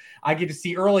Thomas. I get to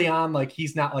see early on,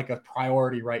 he's not a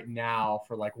priority right now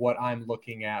for what I'm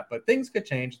looking at, but things could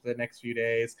change the next few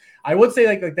days. I would say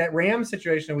that Rams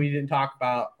situation we didn't talk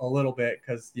about a little bit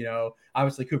because,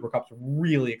 obviously Cooper Kupp's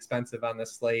really expensive on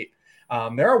this slate.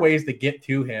 There are ways to get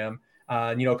to him.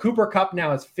 Cooper Kupp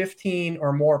now has 15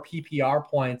 or more PPR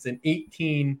points in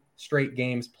 18 straight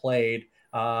games played.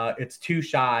 It's 2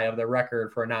 shy of the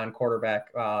record for a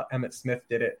non-quarterback. Emmitt Smith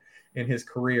did it in his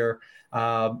career.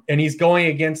 And he's going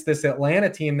against this Atlanta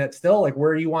team that still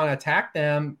where you want to attack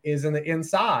them is in the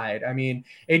inside. I mean,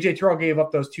 AJ Terrell gave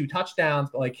up those 2 touchdowns,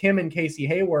 but him and Casey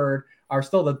Hayward are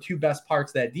still the 2 best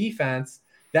parts of that defense.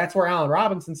 That's where Allen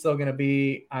Robinson's still going to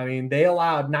be. I mean, they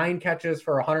allowed 9 catches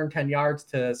for 110 yards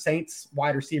to Saints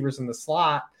wide receivers in the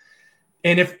slot.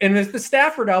 And if the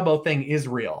Stafford elbow thing is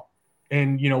real,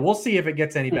 and, we'll see if it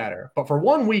gets any better, but for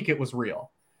 1 week, it was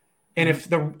real. And if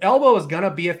the elbow is going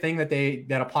to be a thing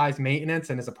that applies maintenance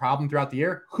and is a problem throughout the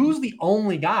year, who's the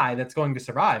only guy that's going to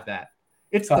survive that?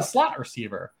 It's the slot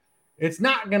receiver. It's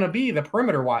not going to be the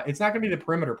perimeter. It's not going to be the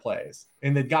perimeter plays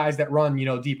and the guys that run,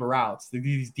 deeper routes,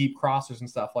 these deep crossers and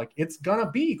stuff. It's going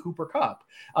to be Cooper Kupp.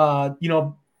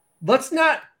 Let's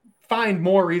not find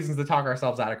more reasons to talk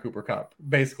ourselves out of Cooper Kupp,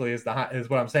 basically is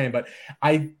what I'm saying. But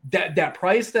that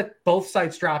price that both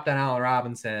sites dropped on Allen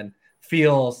Robinson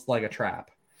feels like a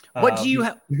trap. What do you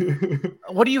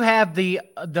what do you have the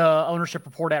ownership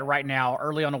report at right now,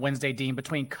 early on a Wednesday, Dean,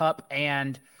 between Cup,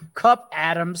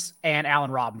 Adams, and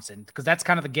Allen Robinson? Because that's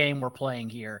kind of the game we're playing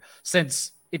here.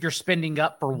 Since if you're spending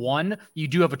up for one, you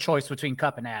do have a choice between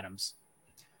Cup and Adams.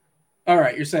 All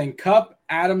right, you're saying Cup,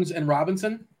 Adams, and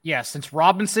Robinson? Yeah, since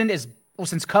Cup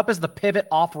is the pivot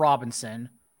off Robinson,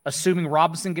 assuming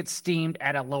Robinson gets steamed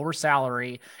at a lower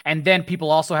salary, and then people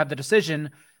also have the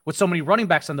decision with so many running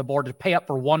backs on the board to pay up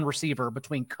for one receiver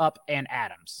between Cup and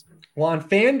Adams. Well, on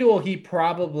FanDuel, he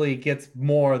probably gets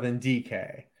more than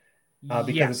DK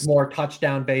because it's more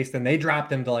touchdown based, and they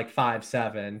dropped him to like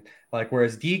 5'7". Like,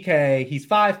 whereas DK, he's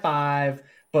 5'5",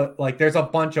 but like there's a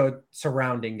bunch of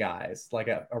surrounding guys like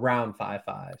around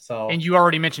 5'5". So, and you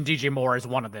already mentioned DJ Moore as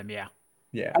one of them, yeah.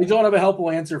 Yeah, I don't have a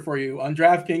helpful answer for you. On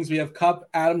DraftKings, we have Cup,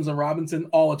 Adams, and Robinson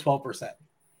all at 12%.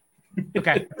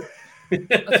 Okay.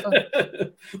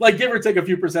 Like give or take a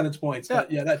few percentage points,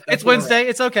 but yeah, that's it's Wednesday.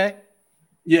 It's okay.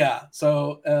 Yeah,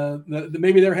 so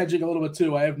maybe they're hedging a little bit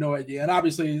too. I have no idea. And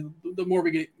obviously,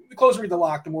 the closer we get to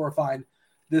lock, the more we find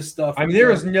this stuff. I mean,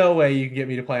 there is no way you can get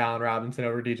me to play Allen Robinson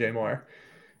over DJ Moore.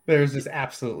 There's just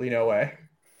absolutely no way.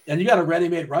 And you got a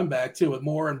ready-made run back too with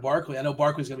Moore and Barkley. I know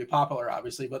Barkley's going to be popular,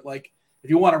 obviously, but like if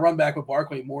you want to run back with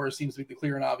Barkley, Moore seems to be the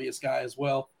clear and obvious guy as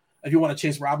well. If you want to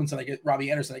chase Robinson, Robbie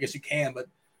Anderson, I guess you can, but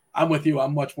I'm with you.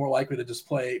 I'm much more likely to just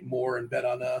play Moore and bet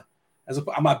on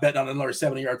I'm not betting on another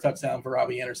 70-yard touchdown for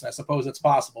Robbie Anderson. I suppose it's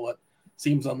possible. It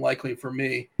seems unlikely for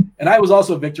me. And I was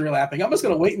also victory lapping. I'm just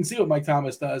going to wait and see what Mike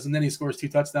Thomas does, and then he scores 2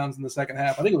 touchdowns in the second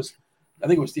half. I think it was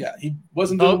he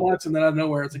wasn't doing much, and then out of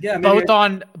nowhere it's again. Both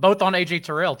on AJ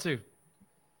Terrell too.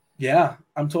 Yeah,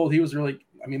 I'm told he was really.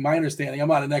 I mean, my understanding. I'm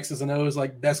not an X's and O's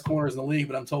like best corners in the league,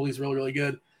 but I'm told he's really, really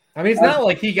good. I mean, it's not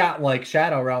like he got like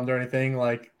shadow realmed or anything.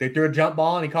 Like they threw a jump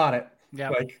ball and he caught it. Yeah.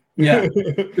 Yeah.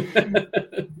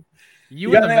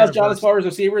 You got anything else, John, as far as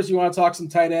receivers? You want to talk some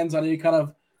tight ends? I know you kind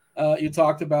of you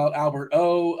talked about Albert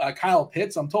O. Kyle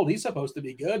Pitts. I'm told he's supposed to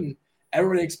be good, and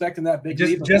everybody expecting that big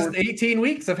leap. Just 18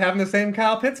 weeks of having the same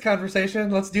Kyle Pitts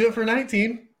conversation. Let's do it for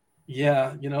 19.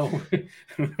 Yeah,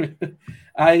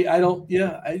 I don't.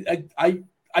 Yeah,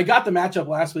 I got the matchup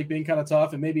last week being kind of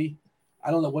tough, and maybe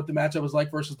I don't know what the matchup was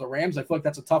like versus the Rams. I feel like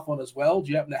that's a tough one as well. Do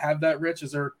you happen to have that, Rich?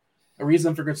 Is there a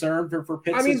reason for concern for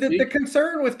Pitts? I mean, the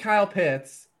concern with Kyle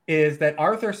Pitts is that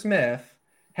Arthur Smith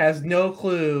has no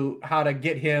clue how to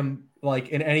get him like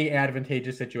in any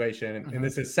advantageous situation. And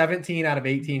this is 17 out of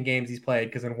 18 games he's played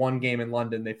because in one game in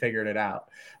London, they figured it out.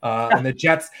 And the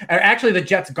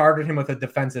Jets guarded him with a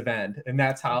defensive end. And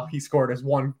that's how he scored his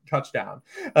one touchdown.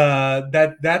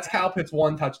 That's Kyle Pitts'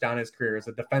 one touchdown in his career as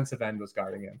a defensive end was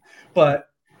guarding him. But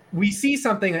we see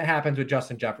something that happens with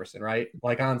Justin Jefferson, right?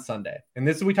 Like on Sunday. And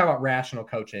this is, we talk about rational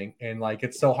coaching and like,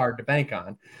 it's so hard to bank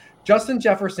on. Justin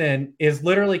Jefferson is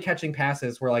literally catching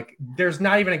passes where like, there's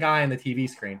not even a guy on the TV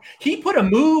screen. He put a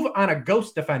move on a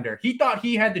ghost defender. He thought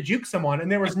he had to juke someone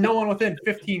and there was no one within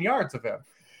 15 yards of him.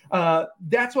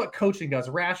 That's what coaching does.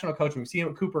 Rational coaching. We see it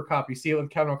with Cooper Kupp. You see it with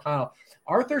Kevin O'Connell.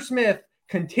 Arthur Smith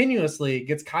continuously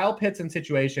gets Kyle Pitts in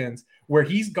situations where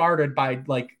he's guarded by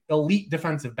like elite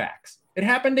defensive backs. It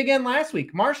happened again last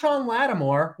week. Marshawn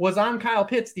Lattimore was on Kyle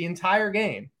Pitts the entire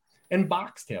game and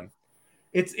boxed him.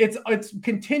 It's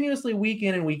continuously week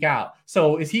in and week out.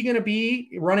 So is he going to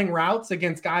be running routes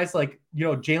against guys like,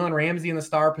 Jalen Ramsey in the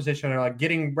star position or like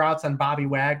getting routes on Bobby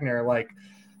Wagner? Like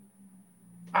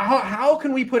how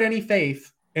can we put any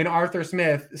faith in Arthur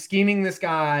Smith scheming this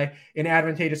guy in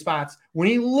advantageous spots when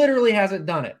he literally hasn't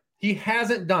done it? He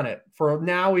hasn't done it for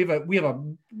now. We have a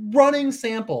running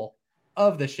sample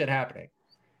of this shit happening.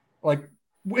 Like,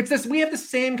 it's this. We have the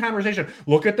same conversation.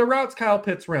 Look at the routes Kyle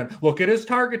Pitts ran. Look at his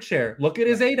target share. Look at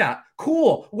his ADOT.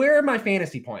 Cool. Where are my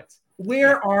fantasy points?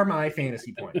 Where are my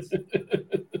fantasy points?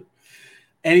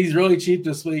 And he's really cheap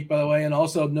this week, by the way. And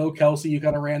also no Kelsey. You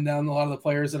kind of ran down a lot of the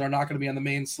players that are not going to be on the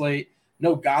main slate.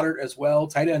 No Goddard as well.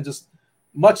 Tight end just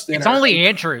much thinner. It's only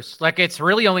Andrews. Like it's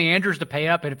really only Andrews to pay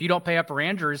up. And if you don't pay up for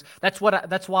Andrews, that's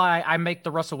why I make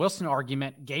the Russell Wilson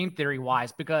argument game theory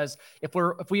wise, because if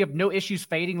we have no issues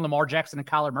fading Lamar Jackson and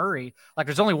Kyler Murray, like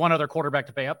there's only one other quarterback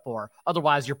to pay up for.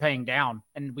 Otherwise you're paying down.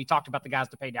 And we talked about the guys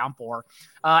to pay down for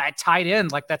at tight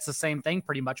end. Like that's the same thing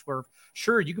pretty much where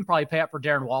sure, you can probably pay up for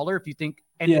Darren Waller if you think,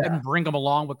 and bring them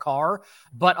along with Carr.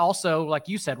 But also, like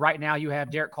you said, right now you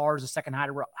have Derek Carr as the second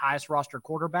highest roster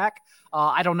quarterback.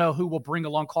 I don't know who will bring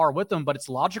along Carr with them, but it's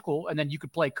logical. And then you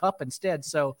could play Kupp instead.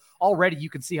 So already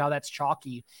you can see how that's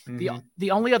chalky. Mm-hmm.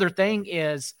 The only other thing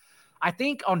is, I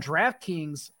think on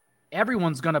DraftKings,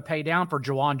 everyone's going to pay down for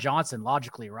Juwan Johnson,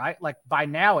 logically, right? Like by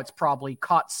now, it's probably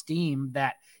caught steam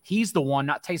that he's the one,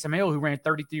 not Taysom Hill, who ran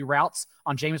 33 routes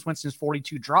on Jameis Winston's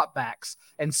 42 dropbacks.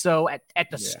 And so at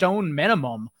the stone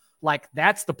minimum, like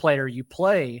that's the player you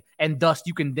play, and thus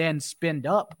you can then spend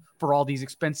up for all these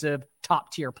expensive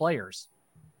top tier players.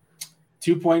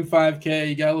 2.5K,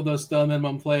 you got all those stone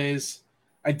minimum plays.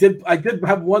 I did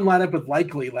have one lineup with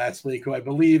Likely last week, who I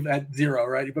believe at 0,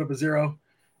 right? He put up a 0.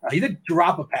 He did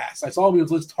drop a pass. I saw him, he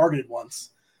was targeted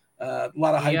once. A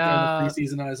lot of hype there in the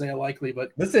preseason on Isaiah Likely,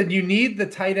 but listen, you need the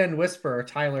tight end whisperer,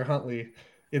 Tyler Huntley,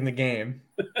 in the game.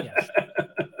 Yes.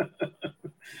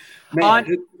 Man,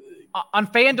 on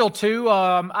FanDuel too,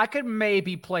 I could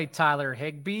maybe play Tyler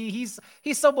Higbee. He's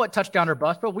somewhat touchdown or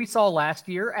bust, but we saw last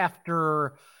year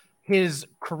after his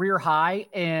career high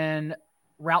in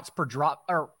routes per drop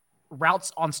or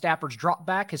routes on Stafford's drop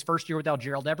back, his first year without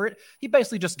Gerald Everett, he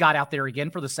basically just got out there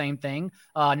again for the same thing.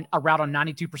 A route on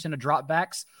 92% of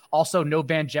dropbacks. Also, no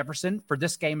Van Jefferson for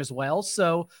this game as well.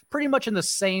 So pretty much in the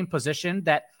same position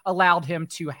that allowed him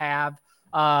to have,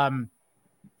 I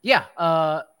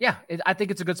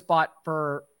think it's a good spot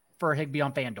for Higbee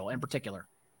on FanDuel in particular.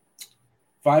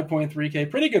 5.3K,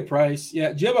 pretty good price.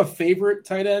 Yeah. Do you have a favorite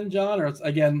tight end, John? Or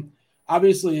again,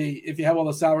 obviously, if you have all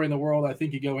the salary in the world, I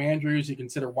think you go Andrews. You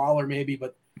consider Waller maybe,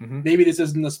 but maybe this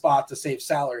isn't the spot to save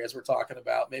salary as we're talking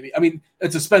about. Maybe, I mean,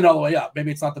 it's a spend all the way up.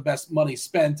 Maybe it's not the best money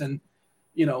spent, and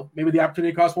maybe the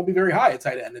opportunity cost won't be very high at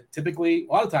tight end. And typically,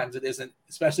 a lot of times it isn't,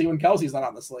 especially when Kelsey's not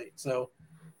on the slate. So,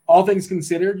 all things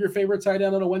considered, your favorite tight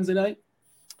end on a Wednesday night?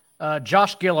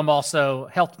 Josh Gillum also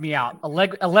helped me out.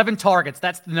 11 targets.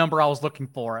 That's the number I was looking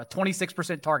for. A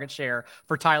 26% target share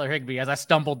for Tyler Higbee as I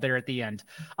stumbled there at the end.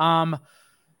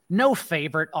 No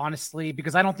favorite, honestly,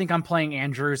 because I don't think I'm playing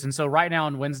Andrews. And so right now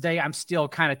on Wednesday, I'm still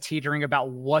kind of teetering about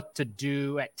what to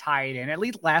do at tight end. At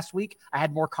least last week, I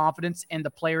had more confidence in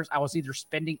the players I was either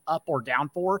spending up or down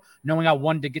for, knowing I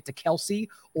wanted to get to Kelsey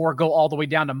or go all the way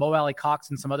down to Mo Alley Cox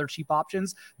and some other cheap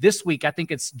options. This week, I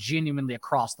think it's genuinely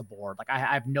across the board. Like I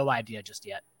have no idea just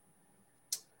yet.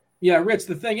 Yeah, Rich,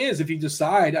 the thing is, if you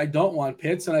decide I don't want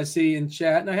Pitts, and I see in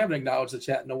chat, and I haven't acknowledged the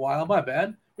chat in a while, my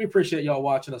bad. We appreciate y'all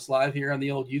watching us live here on the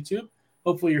old YouTube.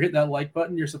 Hopefully you're hitting that like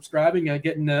button, you're subscribing,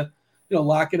 getting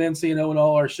locking in so you know when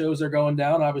all our shows are going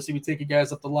down. Obviously, we take you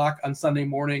guys up the lock on Sunday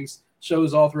mornings,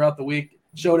 shows all throughout the week,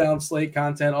 showdown, slate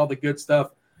content, all the good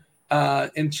stuff.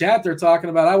 In chat, they're talking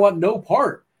about, I want no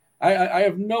part. I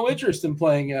have no interest in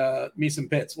playing me some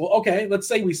Pitts. Well, okay, let's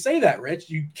say we say that, Rich.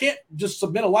 You can't just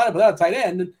submit a lineup without a tight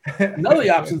end. None of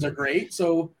the options are great.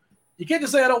 So you can't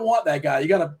just say I don't want that guy. You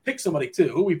got to pick somebody too.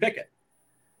 Who are we picking?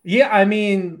 Yeah, I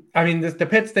mean, the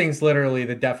Pitts thing's literally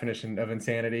the definition of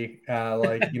insanity.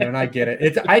 And I get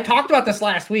it. I talked about this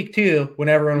last week too, when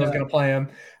everyone was going to play him.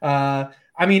 On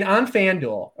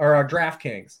FanDuel or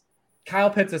DraftKings,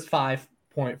 Kyle Pitts is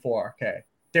 5.4. Okay.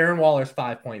 Darren Waller's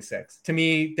 5.6. To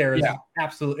me, there's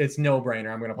it's no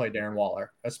brainer. I'm going to play Darren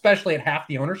Waller, especially at half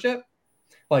the ownership.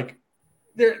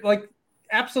 They're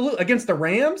absolute against the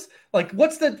Rams.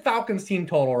 What's the Falcons team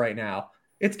total right now?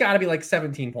 It's got to be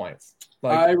 17 points.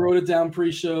 I wrote it down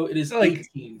pre-show. It is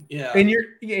 18. Yeah. And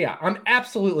I'm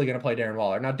absolutely going to play Darren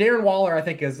Waller. Now, Darren Waller, I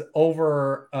think, is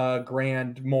over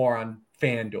 $1,000 more on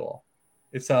FanDuel.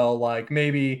 So,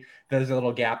 maybe there's a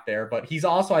little gap there. But he's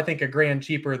also, I think, $1,000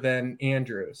 cheaper than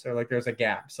Andrews. Or, there's a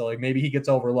gap. So, maybe he gets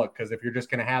overlooked because if you're just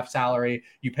going to have salary,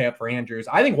 you pay up for Andrews.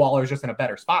 I think Waller's just in a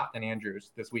better spot than Andrews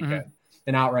this weekend.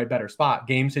 An outright better spot.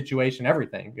 Game situation,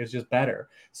 everything is just better.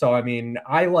 So,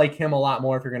 I like him a lot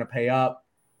more if you're going to pay up.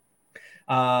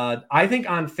 I think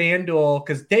on FanDuel,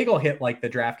 because Daigle hit the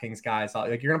DraftKings guys.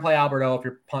 You're going to play Alberto if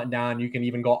you're punting down. You can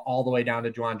even go all the way down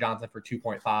to Juwan Johnson for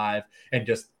 2.5 and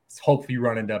just hopefully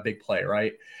run into a big play,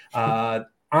 right? On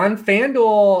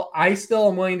FanDuel, I still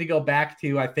am willing to go back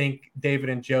to, I think, David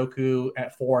Njoku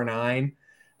at 4.9.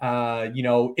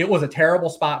 It was a terrible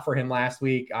spot for him last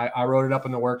week. I wrote it up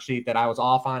in the worksheet that I was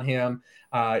off on him.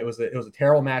 It was a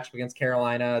terrible matchup against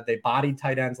Carolina. They bodied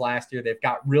tight ends last year. They've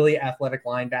got really athletic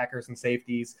linebackers and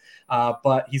safeties,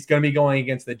 but he's going to be going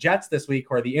against the Jets this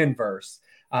week, or the inverse.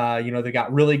 They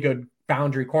got really good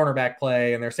boundary cornerback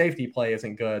play, and their safety play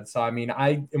isn't good. So, I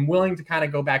am willing to kind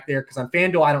of go back there because on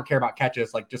FanDuel, I don't care about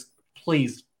catches. Just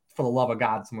please, for the love of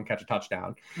God, someone catch a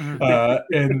touchdown.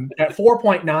 And at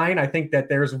 4.9, I think that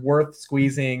there's worth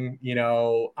squeezing,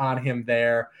 on him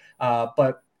there.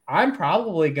 But I'm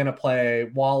probably going to play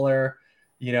Waller,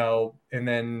 and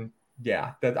then,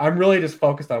 I'm really just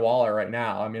focused on Waller right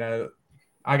now.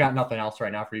 I got nothing else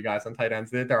right now for you guys on tight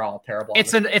ends. They're all terrible.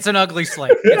 It's an ugly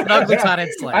slate. It's an ugly tight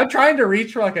end slate. I'm trying to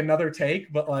reach for like another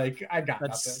take, but like I got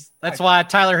nothing. That's why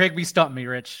Tyler Higbee stumped me,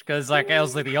 Rich, because like that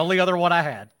was like the only other one I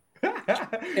had.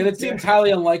 And it seems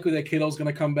highly unlikely that Kittle's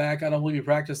going to come back. I don't believe he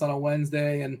practiced on a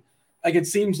Wednesday, and like it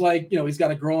seems like he's got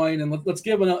a groin. And let's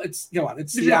give him it's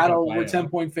Seattle. We're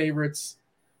 10-point favorites.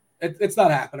 It's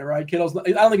not happening, right? Kittle's. I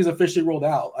don't think he's officially ruled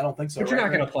out. I don't think so. But you're not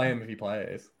going to play him if he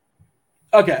plays.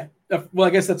 Okay. Well, I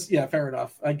guess that's fair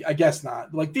enough. I guess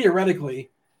not. Like theoretically,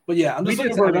 but yeah, I'm just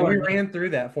looking for we ran through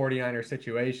that 49er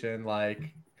situation,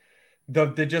 like the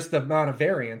just the amount of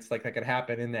variance like that could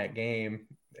happen in that game.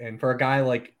 And for a guy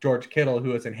like George Kittle,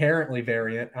 who is inherently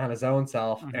variant on his own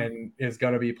self and is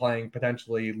going to be playing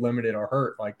potentially limited or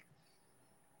hurt, like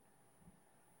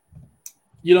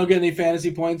you don't get any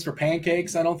fantasy points for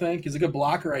pancakes. I don't think he's a good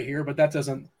blocker right here, but that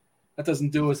doesn't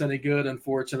do us any good,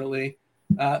 unfortunately.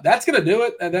 That's going to do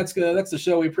it. And that's the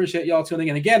show. We appreciate y'all tuning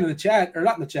in again in the chat, or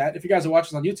not in the chat. If you guys are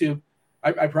watching on YouTube,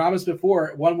 I promised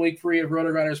before 1 week free of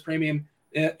RotoGrinders Premium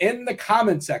in the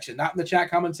comment section, not in the chat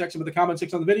comment section, but the comment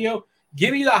section on the video.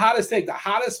 Give me the hottest take, the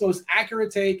hottest, most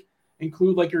accurate take.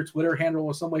 Include like your Twitter handle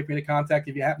or some way for me to contact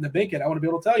if you happen to think it. I want to be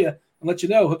able to tell you and let you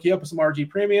know, hook you up with some RG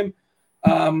Premium.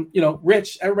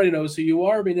 Rich, everybody knows who you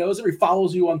are. Everybody knows it. He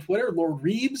follows you on Twitter, Lord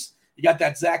Reeves. You got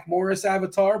that Zach Morris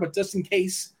avatar, but just in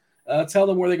case, tell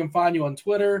them where they can find you on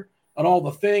Twitter, on all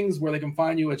the things, where they can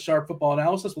find you at Sharp Football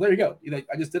Analysis. Well, there you go.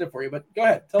 I just did it for you, but go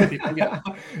ahead. Tell people again.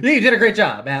 Yeah, you did a great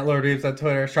job at Lord Reeves on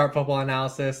Twitter, Sharp Football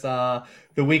Analysis.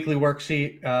 The weekly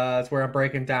worksheet is where I'm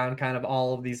breaking down kind of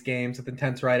all of these games with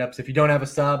intense write-ups. If you don't have a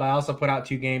sub, I also put out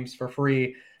 2 games for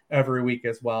free every week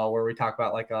as well, where we talk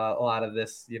about like a lot of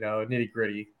this,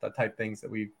 nitty-gritty type things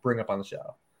that we bring up on the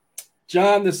show.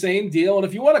 John, the same deal. And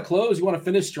if you want to close, you want to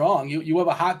finish strong, you have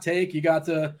a hot take, you got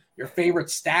your favorite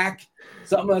stack,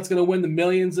 something that's going to win the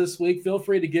millions this week, feel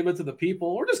free to give it to the people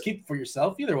or just keep it for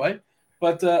yourself, either way.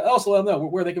 But also let them know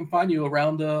where they can find you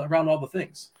around all the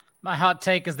things. My hot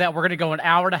take is that we're going to go an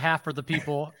hour and a half for the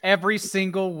people every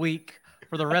single week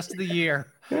for the rest of the year.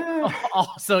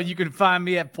 Also, you can find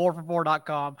me at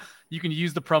 4for4.com. You can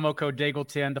use the promo code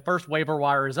Daigle10. The first waiver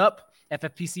wire is up.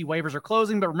 FFPC waivers are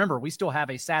closing, but remember, we still have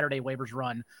a Saturday waivers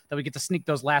run that we get to sneak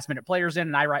those last-minute players in,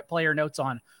 and I write player notes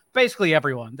on basically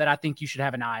everyone that I think you should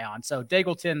have an eye on. So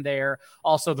Daigle10 there.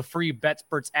 Also, the free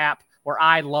BetSperts app where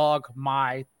I log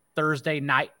my Thursday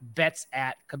night bets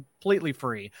at completely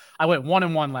free. I went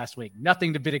 1-1 last week.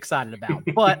 Nothing to be excited about,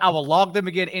 but I will log them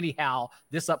again anyhow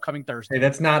this upcoming Thursday. Hey,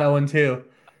 that's not 0-2.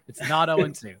 It's not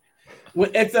 0-2.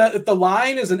 If the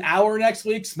line is an hour next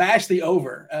week, smash the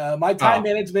over. My time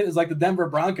management is like the Denver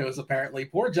Broncos, apparently.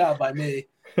 Poor job by me.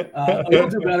 We'll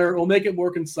do better. We'll make it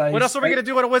more concise. What else are we going to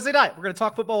do on a Wednesday night? We're going to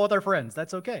talk football with our friends.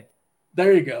 That's okay.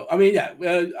 There you go. I mean,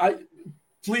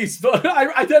 please,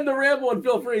 I tend to ramble, and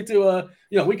feel free to,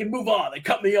 we can move on. They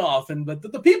cut me off, but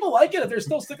the people like it. If they're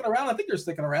still sticking around, I think they're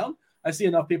sticking around. I see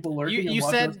enough people lurking. You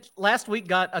said last week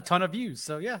got a ton of views,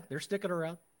 so yeah, they're sticking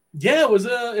around. Yeah, it was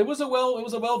a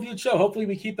well viewed show. Hopefully,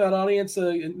 we keep that audience,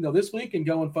 this week and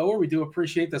going forward. We do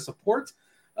appreciate the support.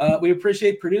 We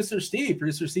appreciate producer Steve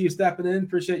stepping in.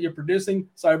 Appreciate your producing.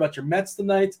 Sorry about your Mets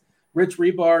tonight. Rich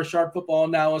Rebar, Sharp Football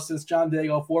Analysis, John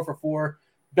Daigle, 4for4,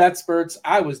 BetSperts.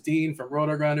 I was Dean from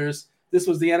RotoGrinders. This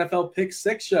was the NFL Pick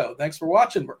 6 show. Thanks for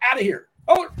watching. We're out of here.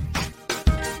 Over.